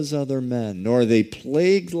trouble as other men, nor are they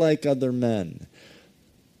plagued like other men.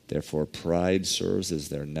 Therefore pride serves as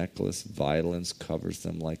their necklace, violence covers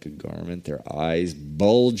them like a garment. Their eyes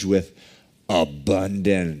bulge with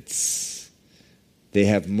abundance. They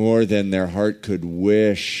have more than their heart could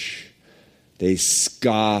wish. They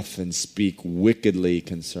scoff and speak wickedly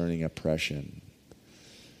concerning oppression.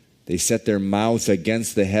 They set their mouth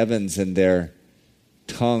against the heavens, and their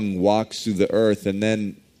tongue walks through the earth. And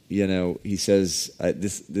then, he says,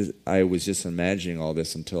 I was just imagining all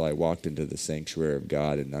this until I walked into the sanctuary of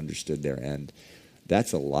God and understood their end.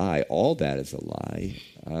 That's a lie. All that is a lie.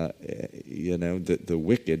 The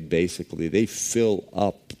wicked, basically, they fill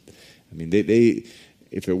up. I mean, they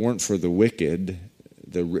if it weren't for the wicked,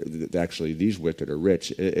 actually these wicked are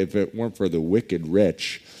rich. If it weren't for the wicked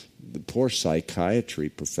rich, the poor psychiatry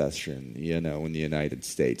profession, in the United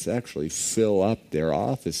States, actually fill up their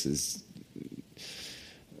offices,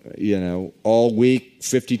 all week,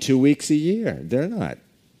 52 weeks a year. They're not,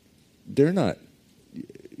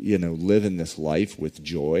 living this life with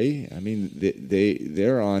joy. I mean,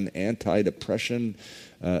 they're on antidepressant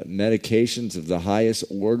medications of the highest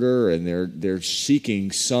order, and they're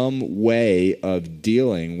seeking some way of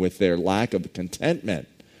dealing with their lack of contentment.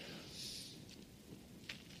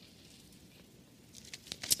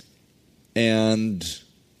 And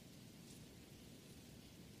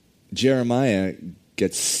Jeremiah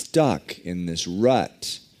gets stuck in this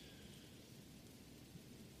rut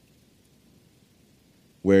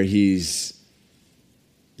where he's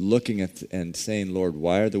looking at and saying, Lord,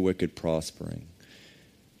 why are the wicked prospering?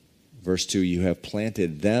 Verse 2, you have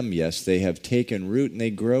planted them, yes, they have taken root, and they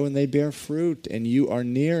grow and they bear fruit, and you are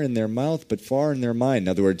near in their mouth, but far in their mind. In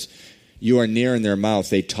other words, you are near in their mouth.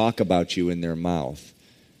 They talk about you in their mouth,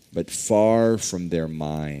 but far from their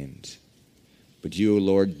mind. But you, O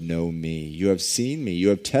Lord, know me. You have seen me. You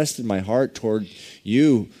have tested my heart toward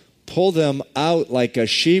you. Pull them out like a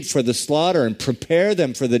sheep for the slaughter, and prepare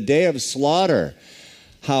them for the day of slaughter.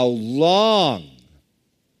 How long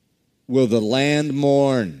will the land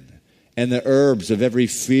mourn, and the herbs of every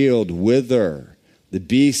field wither? The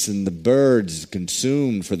beasts and the birds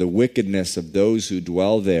consumed for the wickedness of those who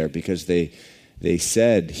dwell there, because they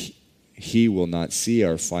said, he will not see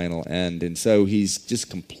our final end. And so he's just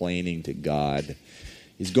complaining to God.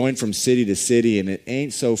 He's going from city to city, and it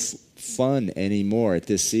ain't so fun anymore at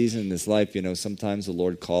this season in his life. You know, sometimes the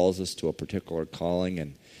Lord calls us to a particular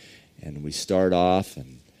calling, and we start off,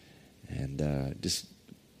 and just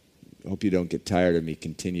hope you don't get tired of me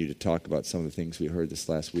continue to talk about some of the things we heard this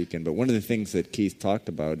last weekend. But one of the things that Keith talked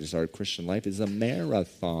about is our Christian life is a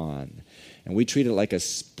marathon, and we treat it like a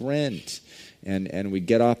sprint. And we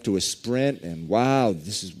get off to a sprint, and wow,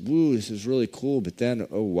 this is really cool. But then,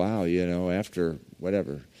 oh wow, you know, after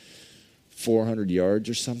whatever, 400 yards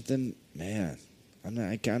or something, man, I'm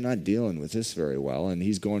not dealing with this very well. And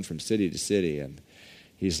he's going from city to city, and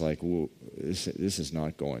he's like, this is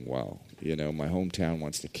not going well. You know, my hometown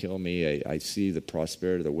wants to kill me. I see the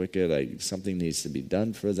prosperity of the wicked. Something needs to be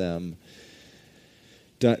done for them,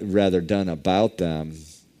 done about them.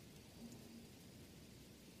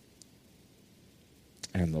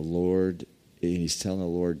 And the Lord, he's telling the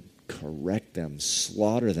Lord, correct them,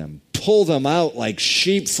 slaughter them, pull them out like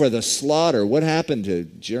sheep for the slaughter. What happened to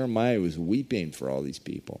Jeremiah? He was weeping for all these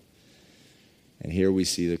people. And here we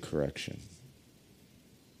see the correction.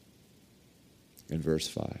 In verse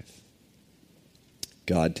 5,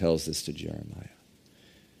 God tells this to Jeremiah.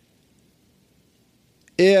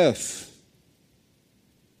 If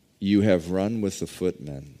you have run with the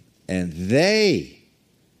footmen, and they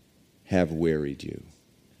have wearied you,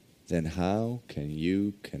 then how can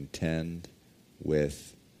you contend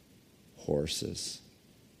with horses?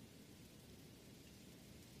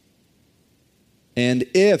 And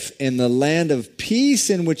if in the land of peace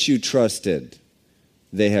in which you trusted,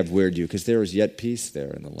 they have wearied you, because there is yet peace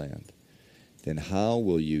there in the land, then how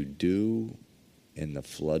will you do in the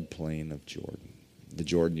floodplain of Jordan? The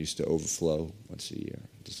Jordan used to overflow once a year,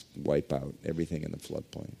 just wipe out everything in the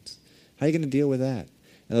floodplains. How are you going to deal with that?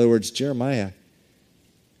 In other words, Jeremiah,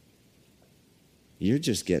 you're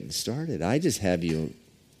just getting started. I just have you,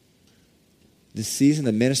 this season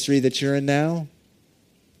of ministry that you're in now,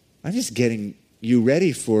 I'm just getting you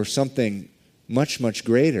ready for something much, much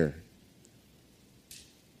greater.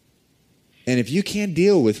 And if you can't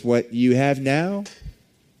deal with what you have now,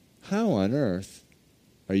 how on earth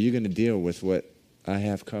are you going to deal with what I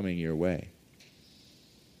have coming your way?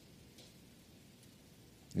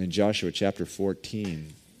 In Joshua chapter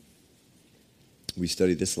 14, we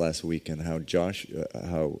studied this last week, and how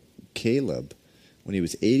Caleb, when he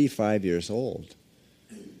was 85 years old,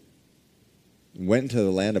 went into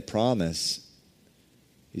the land of promise.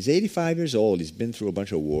 He's 85 years old. He's been through a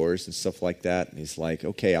bunch of wars and stuff like that. And he's like,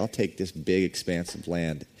 okay, I'll take this big, expansive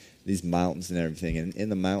land, these mountains and everything. And in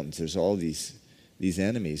the mountains, there's all these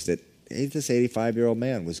enemies that this 85-year-old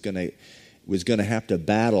man was going to have to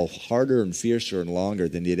battle harder and fiercer and longer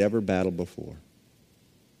than he'd ever battled before.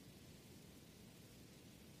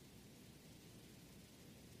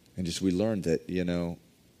 And just we learned that, you know,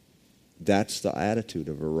 that's the attitude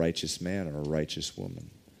of a righteous man or a righteous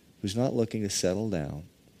woman who's not looking to settle down,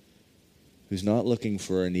 who's not looking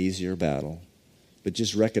for an easier battle, but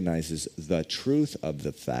just recognizes the truth of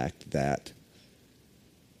the fact that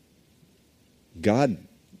God,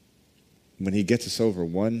 when he gets us over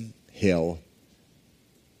one hill,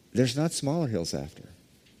 there's not smaller hills after.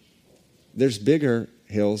 There's bigger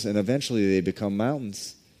hills, and eventually they become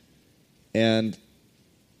mountains. And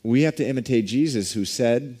we have to imitate Jesus, who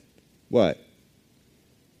said, what?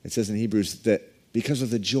 It says in Hebrews that because of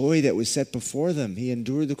the joy that was set before them, he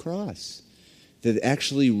endured the cross. That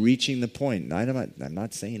actually reaching the point, and I'm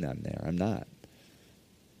not saying I'm there, I'm not.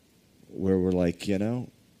 Where we're like, you know,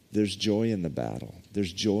 there's joy in the battle.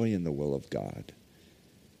 There's joy in the will of God.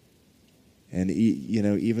 And, you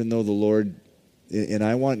know, even though the Lord, and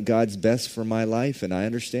I want God's best for my life, and I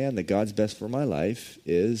understand that God's best for my life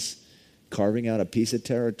is carving out a piece of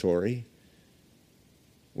territory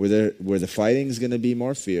where the fighting is going to be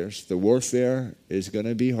more fierce, the warfare is going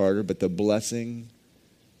to be harder, but the blessing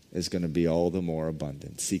is going to be all the more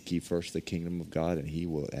abundant. Seek ye first the kingdom of God, and he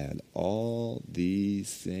will add all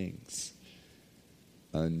these things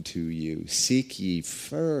unto you. Seek ye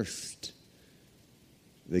first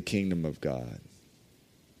the kingdom of God,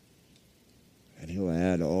 and he'll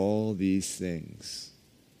add all these things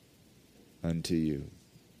unto you.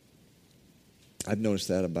 I've noticed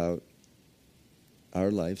that about our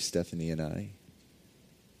life, Stephanie and I.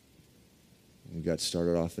 We got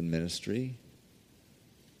started off in ministry.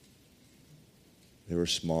 There were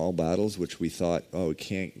small battles which we thought, oh,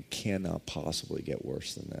 it cannot possibly get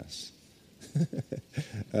worse than this.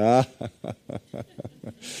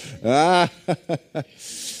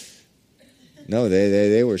 No,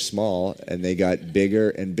 they were small, and they got bigger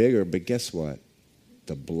and bigger. But guess what?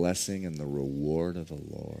 The blessing and the reward of the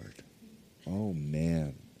Lord. Oh,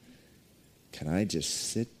 man. Can I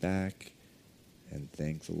just sit back and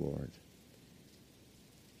thank the Lord?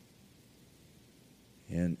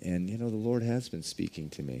 And the Lord has been speaking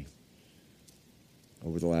to me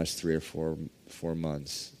over the last 3 or 4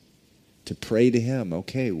 months to pray to him.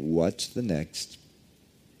 Okay, what's the next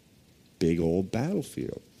big old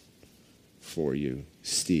battlefield for you,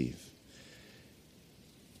 Steve?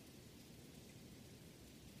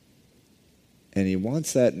 And he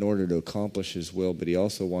wants that in order to accomplish his will, but he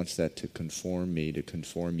also wants that to conform me, to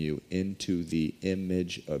conform you into the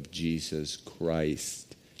image of Jesus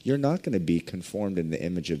Christ. You're not going to be conformed in the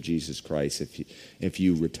image of Jesus Christ if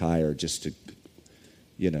you retire just to,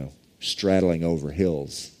 straddling over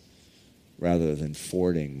hills rather than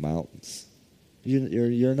fording mountains.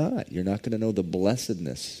 You're not. You're not going to know the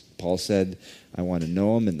blessedness. Paul said, I want to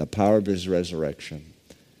know him in the power of his resurrection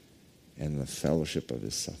and the fellowship of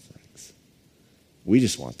his sufferings. We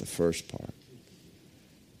just want the first part.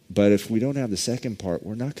 But if we don't have the second part,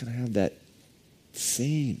 we're not going to have that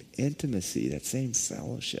same intimacy, that same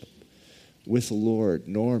fellowship with the Lord,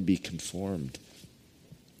 nor be conformed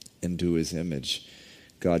into his image.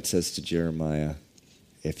 God says to Jeremiah,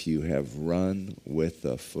 if you have run with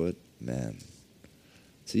the footmen.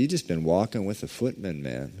 So you've just been walking with the footmen,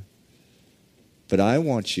 man. But I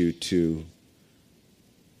want you to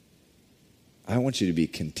be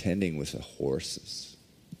contending with the horses.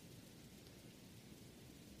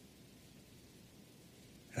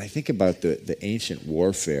 And I think about the ancient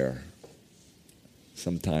warfare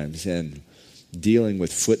sometimes and dealing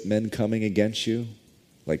with footmen coming against you,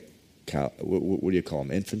 like, what do you call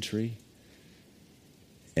them, infantry?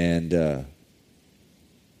 And,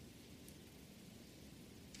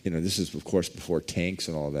 this is, of course, before tanks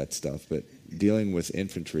and all that stuff, but dealing with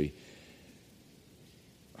infantry,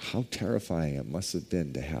 how terrifying it must have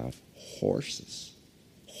been to have horses,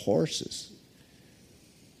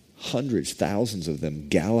 hundreds, thousands of them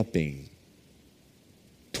galloping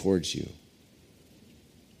towards you.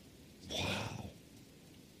 Wow.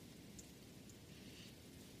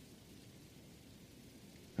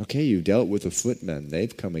 Okay, you've dealt with the footmen.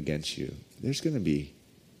 They've come against you. There's going to be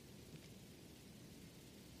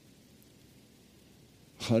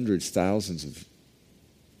hundreds, thousands of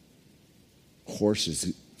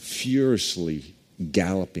horses furiously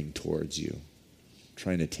galloping towards you,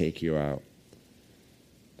 trying to take you out.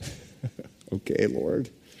 Okay, Lord.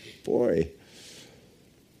 Boy.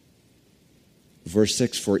 Verse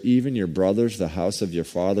 6, for even your brothers, the house of your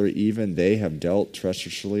father, even they have dealt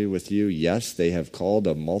treacherously with you. Yes, they have called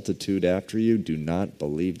a multitude after you. Do not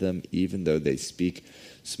believe them, even though they speak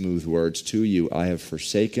smooth words to you. I have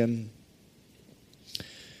forsaken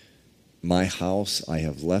my house. I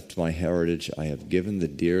have left my heritage. I have given the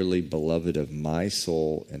dearly beloved of my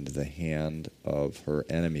soul into the hand of her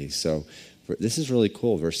enemies. So this is really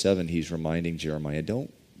cool. Verse 7, he's reminding Jeremiah,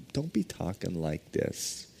 don't be talking like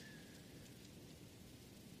this.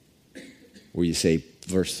 Where you say,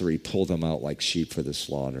 verse 3, pull them out like sheep for the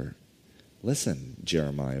slaughter. Listen,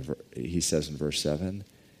 Jeremiah, he says in verse 7,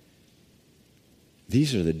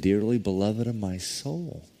 these are the dearly beloved of my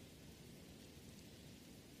soul.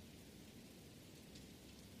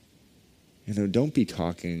 Don't be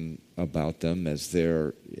talking about them as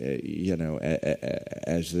they're,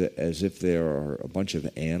 as if there are a bunch of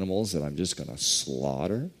animals that I'm just going to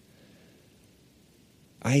slaughter.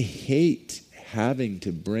 I hate having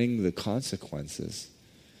to bring the consequences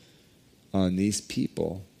on these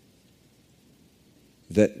people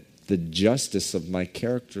that the justice of my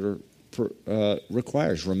character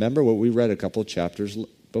requires. Remember what we read a couple of chapters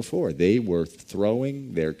before. They were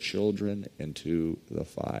throwing their children into the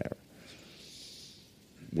fire,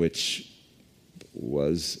 which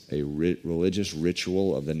was a religious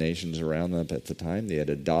ritual of the nations around them at the time. They had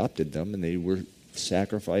adopted them, and they were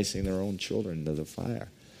sacrificing their own children into the fire.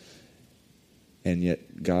 And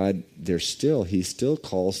yet God, he still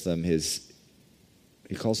calls them he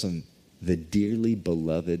calls them the dearly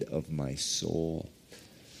beloved of my soul.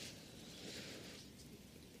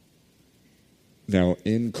 Now,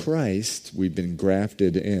 in Christ, we've been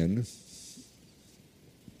grafted in.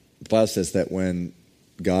 The Bible says that when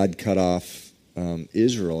God cut off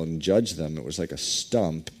Israel and judged them, it was like a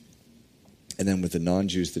stump. And then with the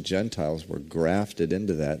non-Jews, the Gentiles were grafted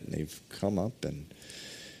into that, and they've come up, and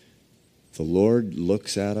the Lord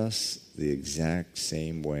looks at us the exact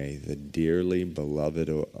same way, the dearly beloved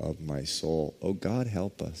of my soul. Oh, God,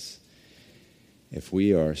 help us. If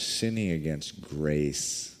we are sinning against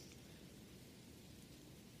grace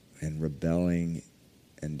and rebelling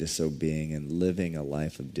and disobeying and living a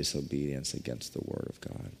life of disobedience against the word of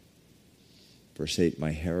God. Verse 8,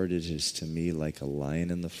 my heritage is to me like a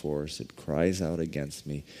lion in the forest. It cries out against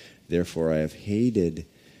me. Therefore I have hated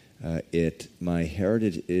it. My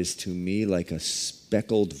heritage is to me like a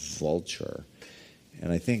speckled vulture.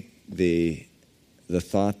 And I think the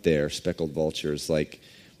thought there, speckled vulture, is like,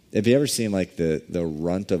 have you ever seen like the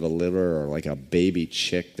runt of a litter or like a baby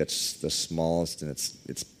chick that's the smallest and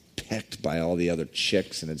it's pecked by all the other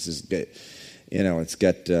chicks and it's just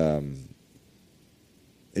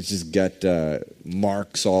got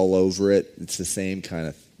marks all over it. It's the same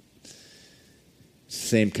kind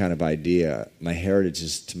of idea. My heritage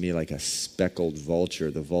is to me like a speckled vulture.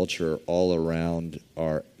 The vultures all around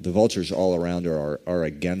are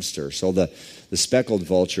against her. So the speckled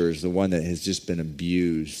vulture is the one that has just been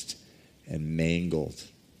abused and mangled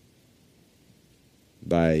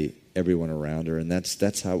by everyone around her, and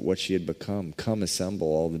that's what she had become. Come, assemble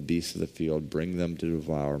all the beasts of the field, bring them to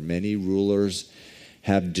devour. Many rulers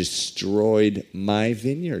have destroyed my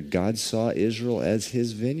vineyard. God saw Israel as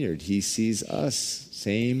his vineyard. He sees us,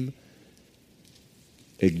 same,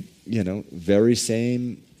 very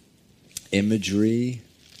same imagery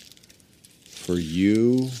for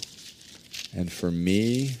you and for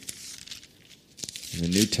me. In the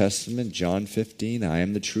New Testament, John 15, I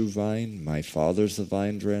am the true vine, my Father's the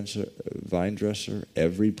vine dresser.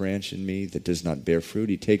 Every branch in me that does not bear fruit,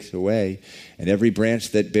 he takes away. And every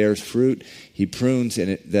branch that bears fruit, he prunes that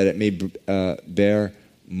it may bear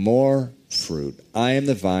more fruit. I am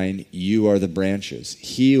the vine, you are the branches.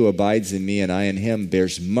 He who abides in me and I in him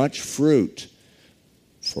bears much fruit,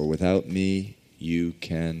 for without me you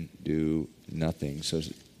can do nothing. So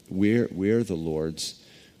we're the Lord's.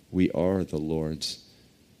 We are the Lord's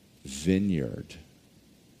vineyard.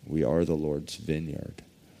 We are the Lord's vineyard.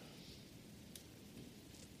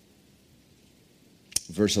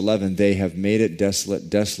 Verse 11, they have made it desolate.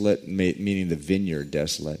 Desolate meaning the vineyard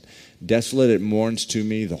desolate. Desolate it mourns to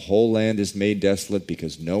me. The whole land is made desolate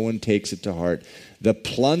because no one takes it to heart. The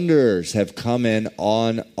plunderers have come in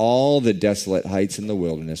on all the desolate heights in the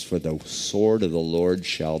wilderness, for the sword of the Lord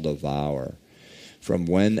shall devour from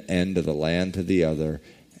one end of the land to the other,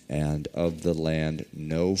 and of the land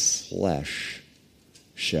no flesh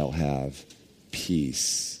shall have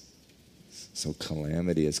peace. So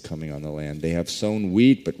calamity is coming on the land. They have sown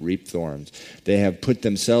wheat, but reap thorns. They have put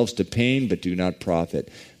themselves to pain, but do not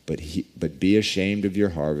profit. But be ashamed of your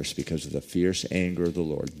harvest because of the fierce anger of the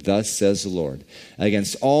Lord. Thus says the Lord,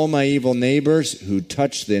 against all my evil neighbors who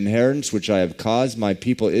touch the inheritance which I have caused my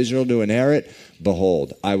people Israel to inherit,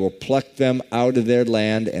 behold, I will pluck them out of their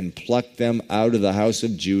land and pluck them out of the house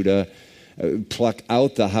of Judah, pluck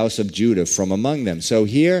out the house of Judah from among them. So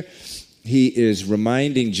here he is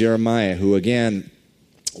reminding Jeremiah, who again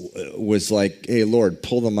was like, hey, Lord,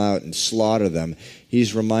 pull them out and slaughter them.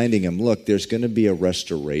 He's reminding him, look, there's going to be a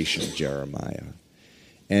restoration, Jeremiah.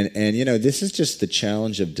 And this is just the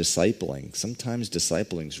challenge of discipling. Sometimes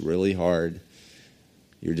discipling's really hard.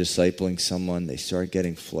 You're discipling someone, they start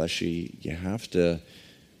getting fleshy. You have to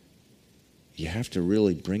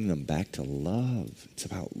really bring them back to love. It's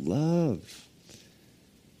about love.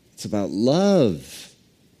 It's about love.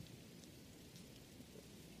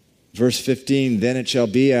 Verse 15, then it shall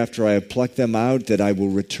be after I have plucked them out that I will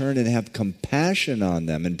return and have compassion on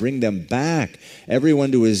them and bring them back,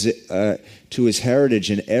 everyone to his heritage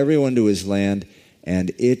and everyone to his land.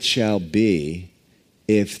 And it shall be,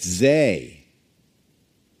 if they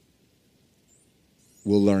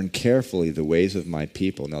will learn carefully the ways of my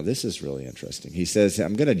people. Now this is really interesting. He says,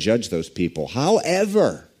 I'm going to judge those people.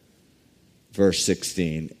 However, verse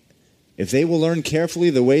 16, if they will learn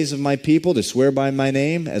carefully the ways of my people to swear by my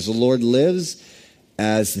name, as the Lord lives,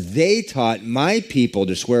 as they taught my people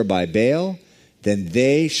to swear by Baal, then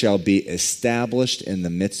they shall be established in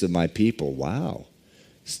the midst of my people. Wow.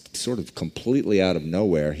 Sort of completely out of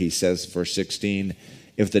nowhere. He says, verse 16,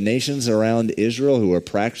 if the nations around Israel who are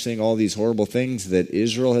practicing all these horrible things that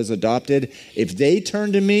Israel has adopted, if they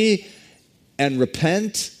turn to me and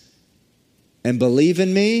repent and believe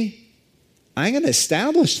in me, I'm going to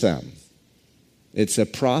establish them. It's a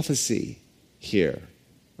prophecy here,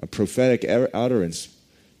 a prophetic utterance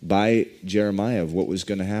by Jeremiah of what was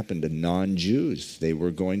going to happen to non-Jews. They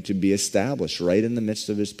were going to be established right in the midst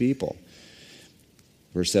of his people.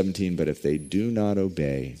 Verse 17, but if they do not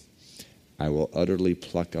obey, I will utterly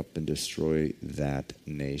pluck up and destroy that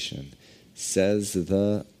nation, says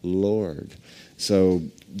the Lord. So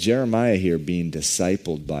Jeremiah here being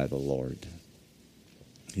discipled by the Lord.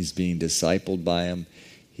 He's being discipled by him.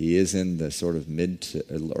 He is in the sort of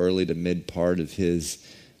early to mid part of his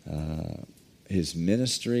his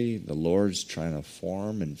ministry. The Lord's trying to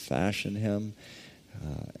form and fashion him.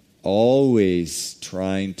 Always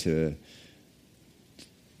trying to,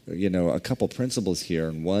 a couple principles here.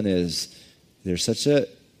 And one is there's such a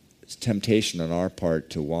temptation on our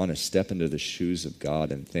part to want to step into the shoes of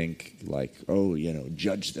God and think like,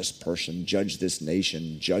 judge this person, judge this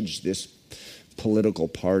nation, judge this political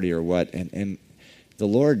party or what. And the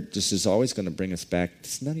Lord just is always going to bring us back.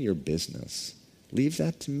 It's none of your business. Leave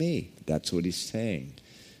that to me. That's what he's saying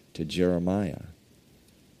to Jeremiah.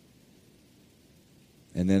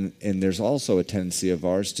 And there's also a tendency of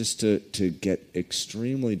ours just to get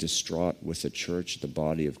extremely distraught with the church, the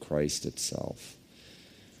body of Christ itself.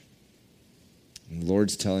 And the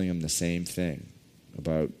Lord's telling him the same thing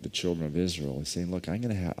about the children of Israel. He's saying, look,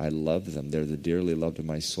 I love them. They're the dearly loved of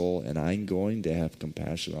my soul, and I'm going to have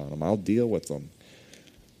compassion on them. I'll deal with them.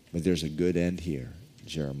 But there's a good end here,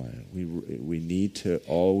 Jeremiah. We need to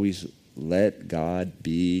always let God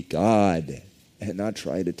be God and not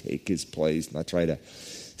try to take his place, not try to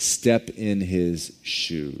step in his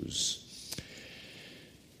shoes.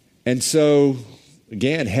 And so,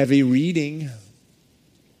 again, heavy reading.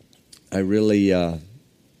 I really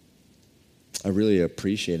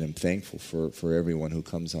appreciate and thankful for everyone who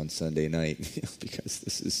comes on Sunday night because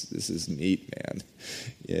this is meat, man.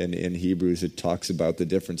 In Hebrews, it talks about the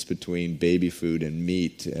difference between baby food and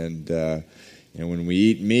meat, and when we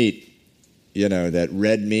eat meat, that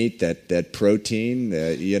red meat, that protein,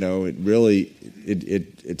 it really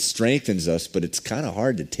it strengthens us, but it's kind of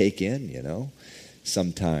hard to take in,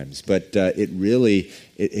 sometimes. But it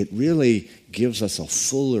really gives us a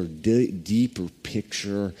fuller, deeper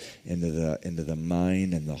picture into the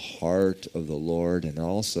mind and the heart of the Lord. And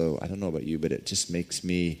also, I don't know about you, but it just makes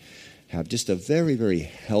me have just a very, very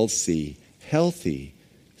healthy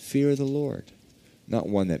fear of the Lord. Not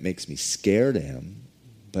one that makes me scared of him,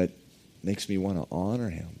 but makes me want to honor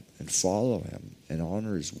him and follow him and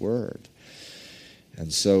honor his word.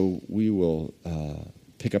 And so we will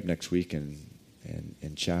pick up next week in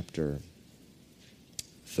chapter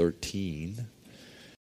 13.